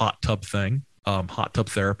the whole hot tub thing. Hot tub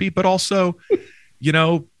therapy, but also,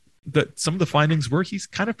 that some of the findings were he's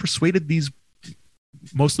kind of persuaded these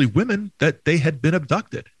mostly women that they had been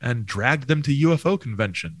abducted and dragged them to UFO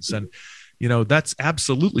conventions. And, that's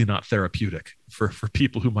absolutely not therapeutic for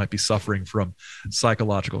people who might be suffering from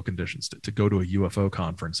psychological conditions to go to a UFO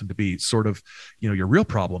conference and to be sort of, your real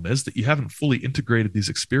problem is that you haven't fully integrated these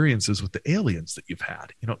experiences with the aliens that you've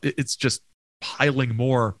had. It's just piling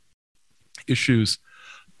more issues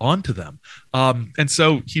onto them. And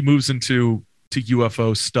so he moves into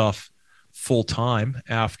UFO stuff full time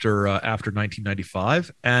after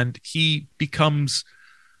 1995, and he becomes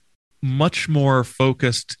much more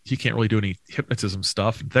focused. He can't really do any hypnotism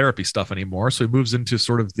stuff and therapy stuff anymore, so he moves into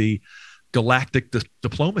sort of the galactic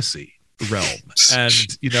diplomacy realm. And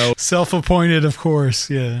self-appointed, of course.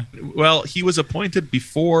 Yeah. Well, he was appointed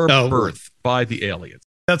before birth by the aliens.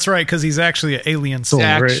 That's right, because he's actually an alien soul.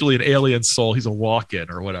 Actually, right? An alien soul. He's a walk-in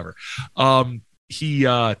or whatever. He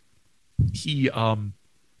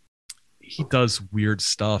does weird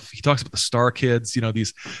stuff. He talks about the Star Kids.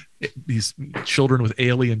 These children with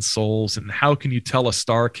alien souls, and how can you tell a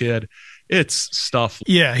Star Kid? It's stuff.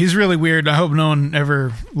 Yeah, he's really weird. I hope no one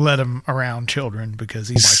ever let him around children, because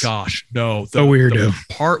he's. Oh my gosh, no! A weirdo.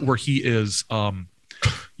 The part where he is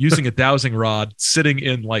using a dowsing rod, sitting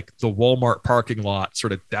in like the Walmart parking lot,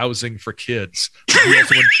 sort of dowsing for kids.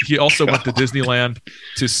 He also went to Disneyland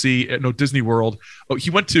to see Disney World. Oh, he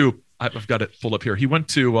went to, I've got it pulled up here. He went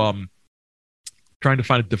to trying to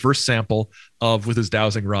find a diverse sample with his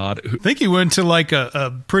dowsing rod. I think he went to like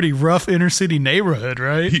a pretty rough inner city neighborhood,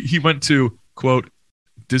 right? He went to, quote,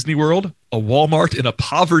 Disney World, a Walmart in a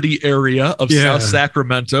poverty area of South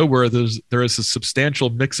Sacramento where there is a substantial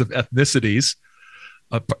mix of ethnicities.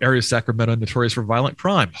 Area of Sacramento notorious for violent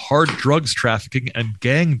crime, hard drugs trafficking, and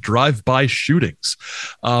gang drive-by shootings.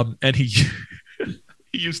 And he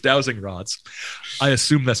used dowsing rods. I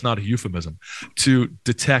assume that's not a euphemism, to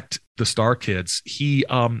detect the Star Kids. He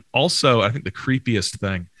also, I think the creepiest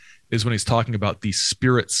thing is when he's talking about the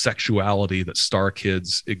spirit sexuality that Star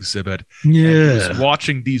Kids exhibit. Yeah. And he was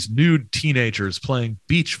watching these nude teenagers playing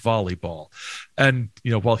beach volleyball. And,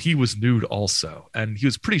 while he was nude also. And he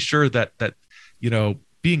was pretty sure that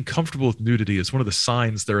being comfortable with nudity is one of the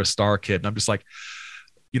signs they're a Star Kid. And I'm just like,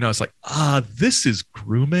 it's like, this is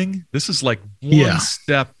grooming. This is like one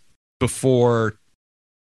step before,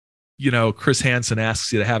 Chris Hansen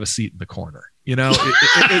asks you to have a seat in the corner.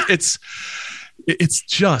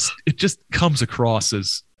 It just comes across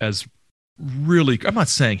as really, I'm not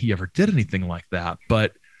saying he ever did anything like that,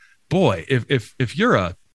 but boy, if you're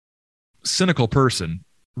a cynical person,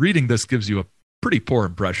 reading this gives you a pretty poor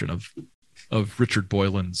impression of Richard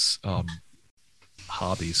Boylan's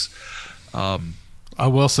hobbies. I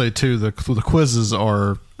will say too, the quizzes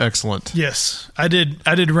are excellent. Yes, I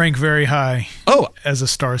did rank very high. Oh, as a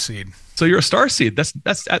starseed. So you're a starseed.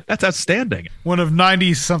 That's outstanding. One of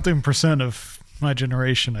 90-something% of my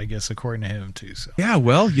generation, I guess, according to him too. So yeah,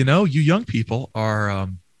 well, you young people are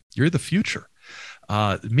you're the future.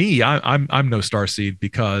 Me, I'm no starseed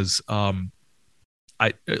because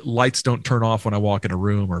lights don't turn off when I walk in a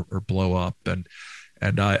room or blow up, and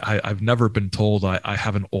I've never been told I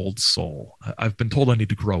have an old soul. I've been told I need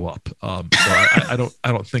to grow up. So I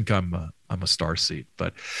don't think I'm a starseed.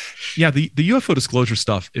 But yeah, the UFO disclosure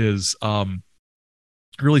stuff is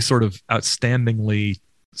really sort of outstandingly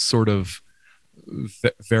sort of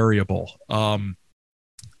variable.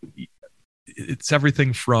 It's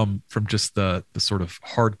everything from just the sort of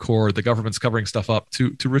hardcore, the government's covering stuff up,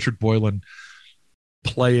 to Richard Boylan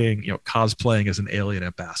playing, cosplaying as an alien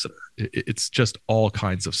ambassador. It's just all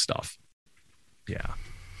kinds of stuff. Yeah.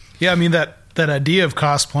 I mean, that idea of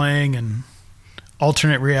cosplaying and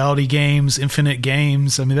alternate reality games, infinite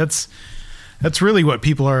games. I mean, that's really what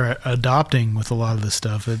people are adopting with a lot of this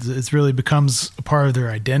stuff. It's really becomes a part of their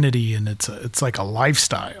identity, and it's like a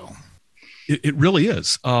lifestyle. It really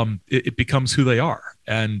is. It becomes who they are.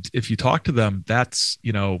 And if you talk to them, that's,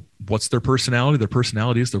 what's their personality? Their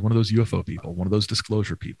personality is they're one of those UFO people, one of those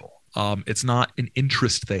disclosure people. It's not an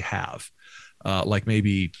interest they have, like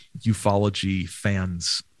maybe ufology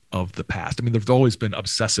fans of the past. I mean, there's always been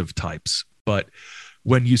obsessive types, but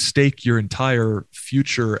when you stake your entire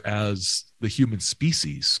future as the human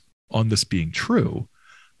species on this being true,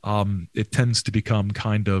 it tends to become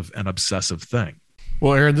kind of an obsessive thing.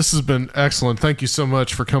 Well, Aaron, this has been excellent. Thank you so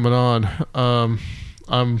much for coming on.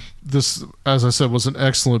 This, as I said, was an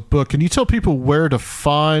excellent book. Can you tell people where to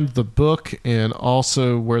find the book and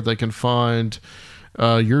also where they can find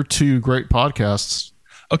your two great podcasts?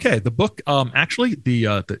 Okay, the book, actually,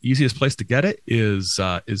 the easiest place to get it is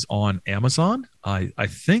on Amazon. I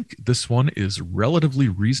think this one is relatively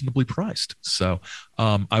reasonably priced. So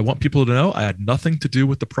I want people to know I had nothing to do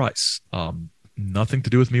with the price. Nothing to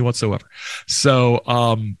do with me whatsoever. So,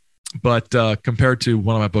 but compared to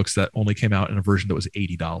one of my books that only came out in a version that was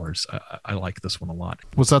 $80, I like this one a lot.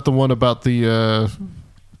 Was that the one about the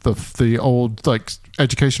old like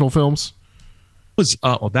educational films?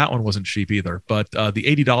 Well, that one wasn't cheap either, but the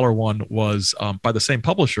 $80 one was by the same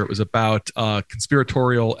publisher. It was about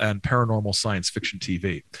conspiratorial and paranormal science fiction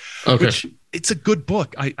TV. Okay. Which, it's a good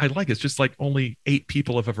book. I like it. It's just like only 8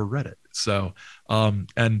 people have ever read it. So,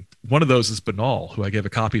 and one of those is Banal, who I gave a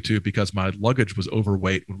copy to because my luggage was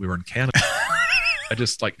overweight when we were in Canada. I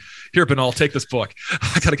just like, here, Banal, take this book.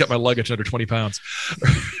 I got to get my luggage under 20 pounds or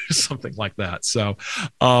something like that. So,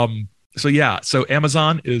 so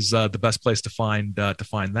Amazon is the best place to find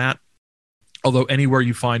that. Although anywhere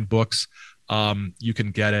you find books, you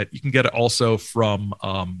can get it. You can get it also from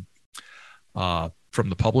the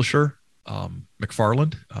publisher,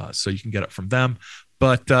 McFarland. So you can get it from them.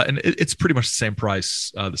 But and it's pretty much the same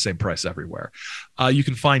price everywhere. You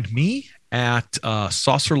can find me at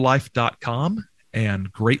saucerlife.com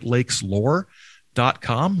and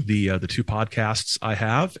GreatLakesLore.com, the two podcasts I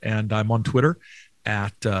have, and I'm on Twitter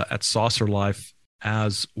at Saucer Life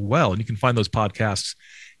as well. And you can find those podcasts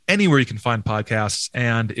anywhere you can find podcasts.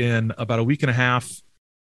 And in about a week and a half,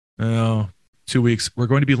 2 weeks, we're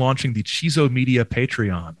going to be launching the Chizo Media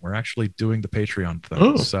Patreon. We're actually doing the Patreon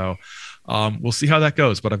thing. So we'll see how that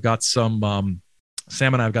goes. But I've got some,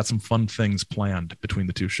 Sam and I have got some fun things planned between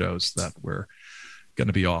the two shows that we're going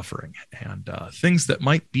to be offering, and things that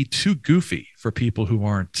might be too goofy for people who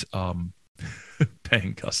aren't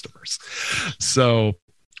paying customers. So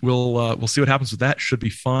we'll see what happens with that. Should be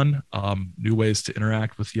fun. New ways to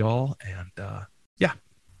interact with y'all, and yeah.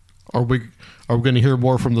 Are we going to hear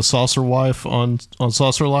more from the Saucer Wife on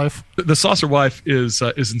Saucer Life? The Saucer Wife is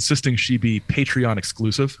insisting she be Patreon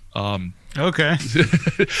exclusive. Okay.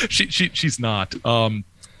 she's not.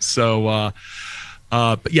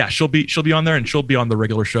 But yeah, she'll be on there, and she'll be on the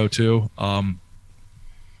regular show too.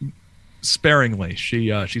 Sparingly,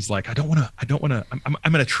 she's like, I don't want to.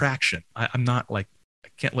 I'm an attraction. I'm not like, I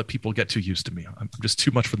can't let people get too used to me. I'm just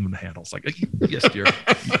too much for them to handle. It's like, yes, dear.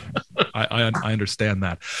 I understand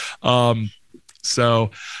that.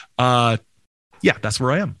 Yeah, that's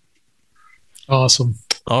where I am. Awesome.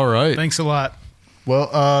 All right. Thanks a lot.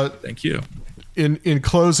 Well, thank you. In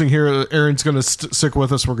closing here, Aaron's going to stick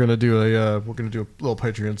with us. We're going to do a little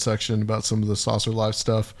Patreon section about some of the Saucer Life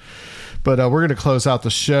stuff, but we're going to close out the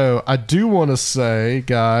show. I do want to say,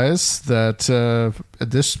 guys, that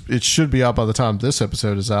it should be out by the time this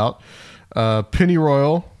episode is out.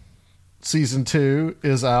 Pennyroyal season 2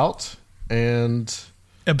 is out, and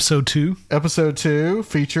episode 2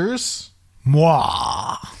 features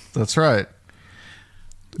moi. That's right.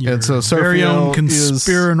 Your and so very own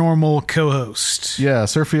Conspiranormal co-host. Yeah,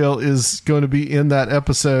 Surfiel is going to be in that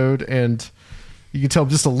episode, and you can tell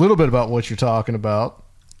just a little bit about what you're talking about.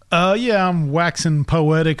 Yeah, I'm waxing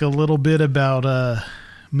poetic a little bit about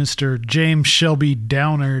Mr. James Shelby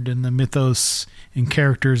Downard and the mythos and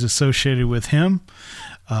characters associated with him,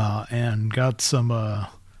 and got some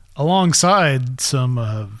alongside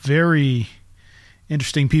some very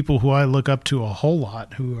interesting people who I look up to a whole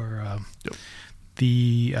lot, who are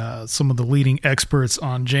some of the leading experts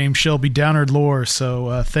on James Shelby Downard lore.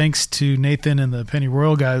 So thanks to Nathan and the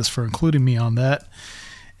Pennyroyal guys for including me on that.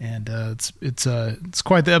 And it's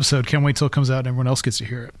quite the episode. Can't wait till it comes out and everyone else gets to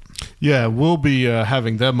hear it. Yeah, we'll be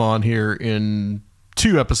having them on here in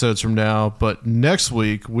 2 episodes from now, but next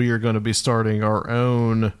week we are going to be starting our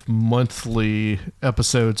own monthly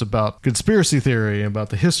episodes about conspiracy theory and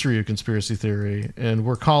about the history of conspiracy theory, and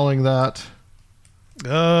we're calling that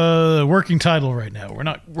working title right now. We're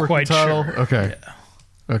not quite sure. Okay.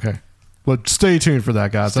 Yeah. Okay. Well, stay tuned for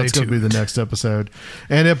that, guys. That's going to be the next episode.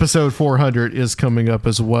 And episode 400 is coming up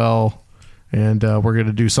as well. And we're going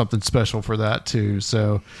to do something special for that too.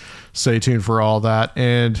 So stay tuned for all that.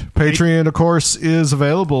 And Patreon, of course, is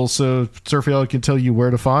available. So Surfiel can tell you where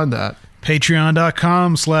to find that.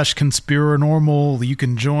 Patreon.com/Conspiranormal. You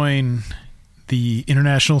can join the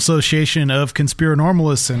International Association of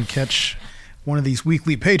Conspiranormalists and catch one of these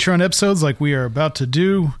weekly Patreon episodes like we are about to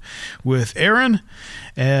do with Aaron.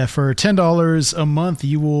 For $10 a month,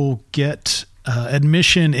 you will get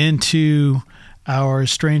admission into our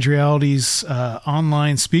Strange Realities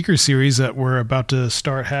online speaker series that we're about to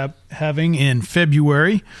start having in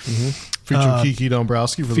February. Mm-hmm. Featuring Kiki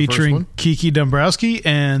Dombrowski for the first one. Kiki Dombrowski,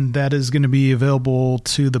 and that is going to be available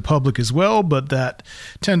to the public as well. But that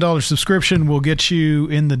 $10 subscription will get you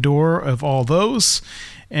in the door of all those.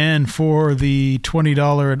 And for the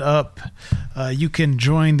 $20 and up, you can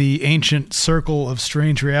join the ancient circle of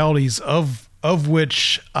strange realities, of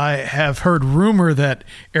which I have heard rumor that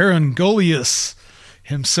Aaron Golias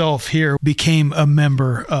himself here became a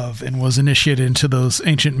member of and was initiated into those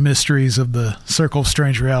ancient mysteries of the circle of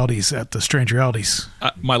strange realities at the Strange Realities.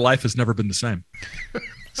 My life has never been the same.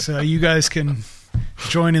 So you guys can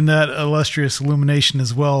join in that illustrious illumination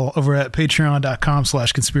as well over at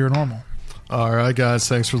patreon.com/Conspiranormal. All right, guys.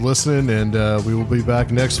 Thanks for listening, and we will be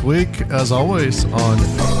back next week, as always, on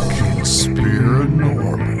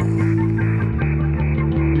Conspiranormal.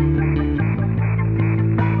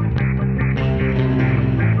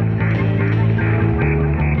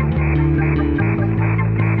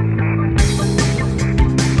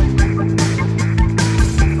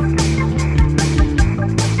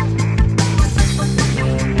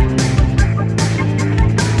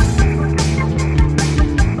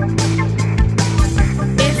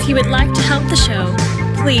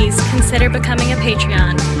 Please consider becoming a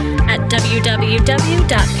Patreon at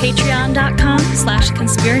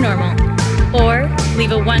www.patreon.com/Conspiranormal or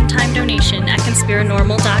leave a one-time donation at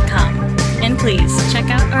Conspiranormal.com. And please check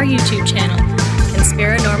out our YouTube channel,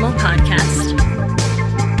 Conspiranormal Podcast.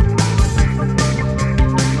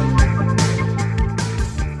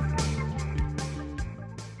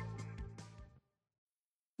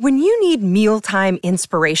 need mealtime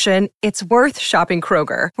inspiration, it's worth shopping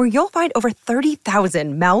Kroger, where you'll find over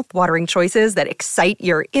 30,000 mouth-watering choices that excite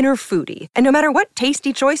your inner foodie. And no matter what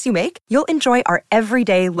tasty choice you make, you'll enjoy our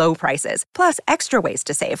everyday low prices, plus extra ways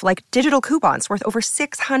to save, like digital coupons worth over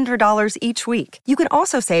 $600 each week. You can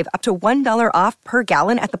also save up to $1 off per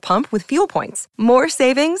gallon at the pump with fuel points. More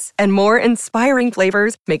savings and more inspiring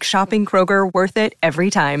flavors make shopping Kroger worth it every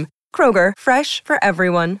time. Kroger, fresh for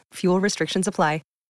everyone. Fuel restrictions apply.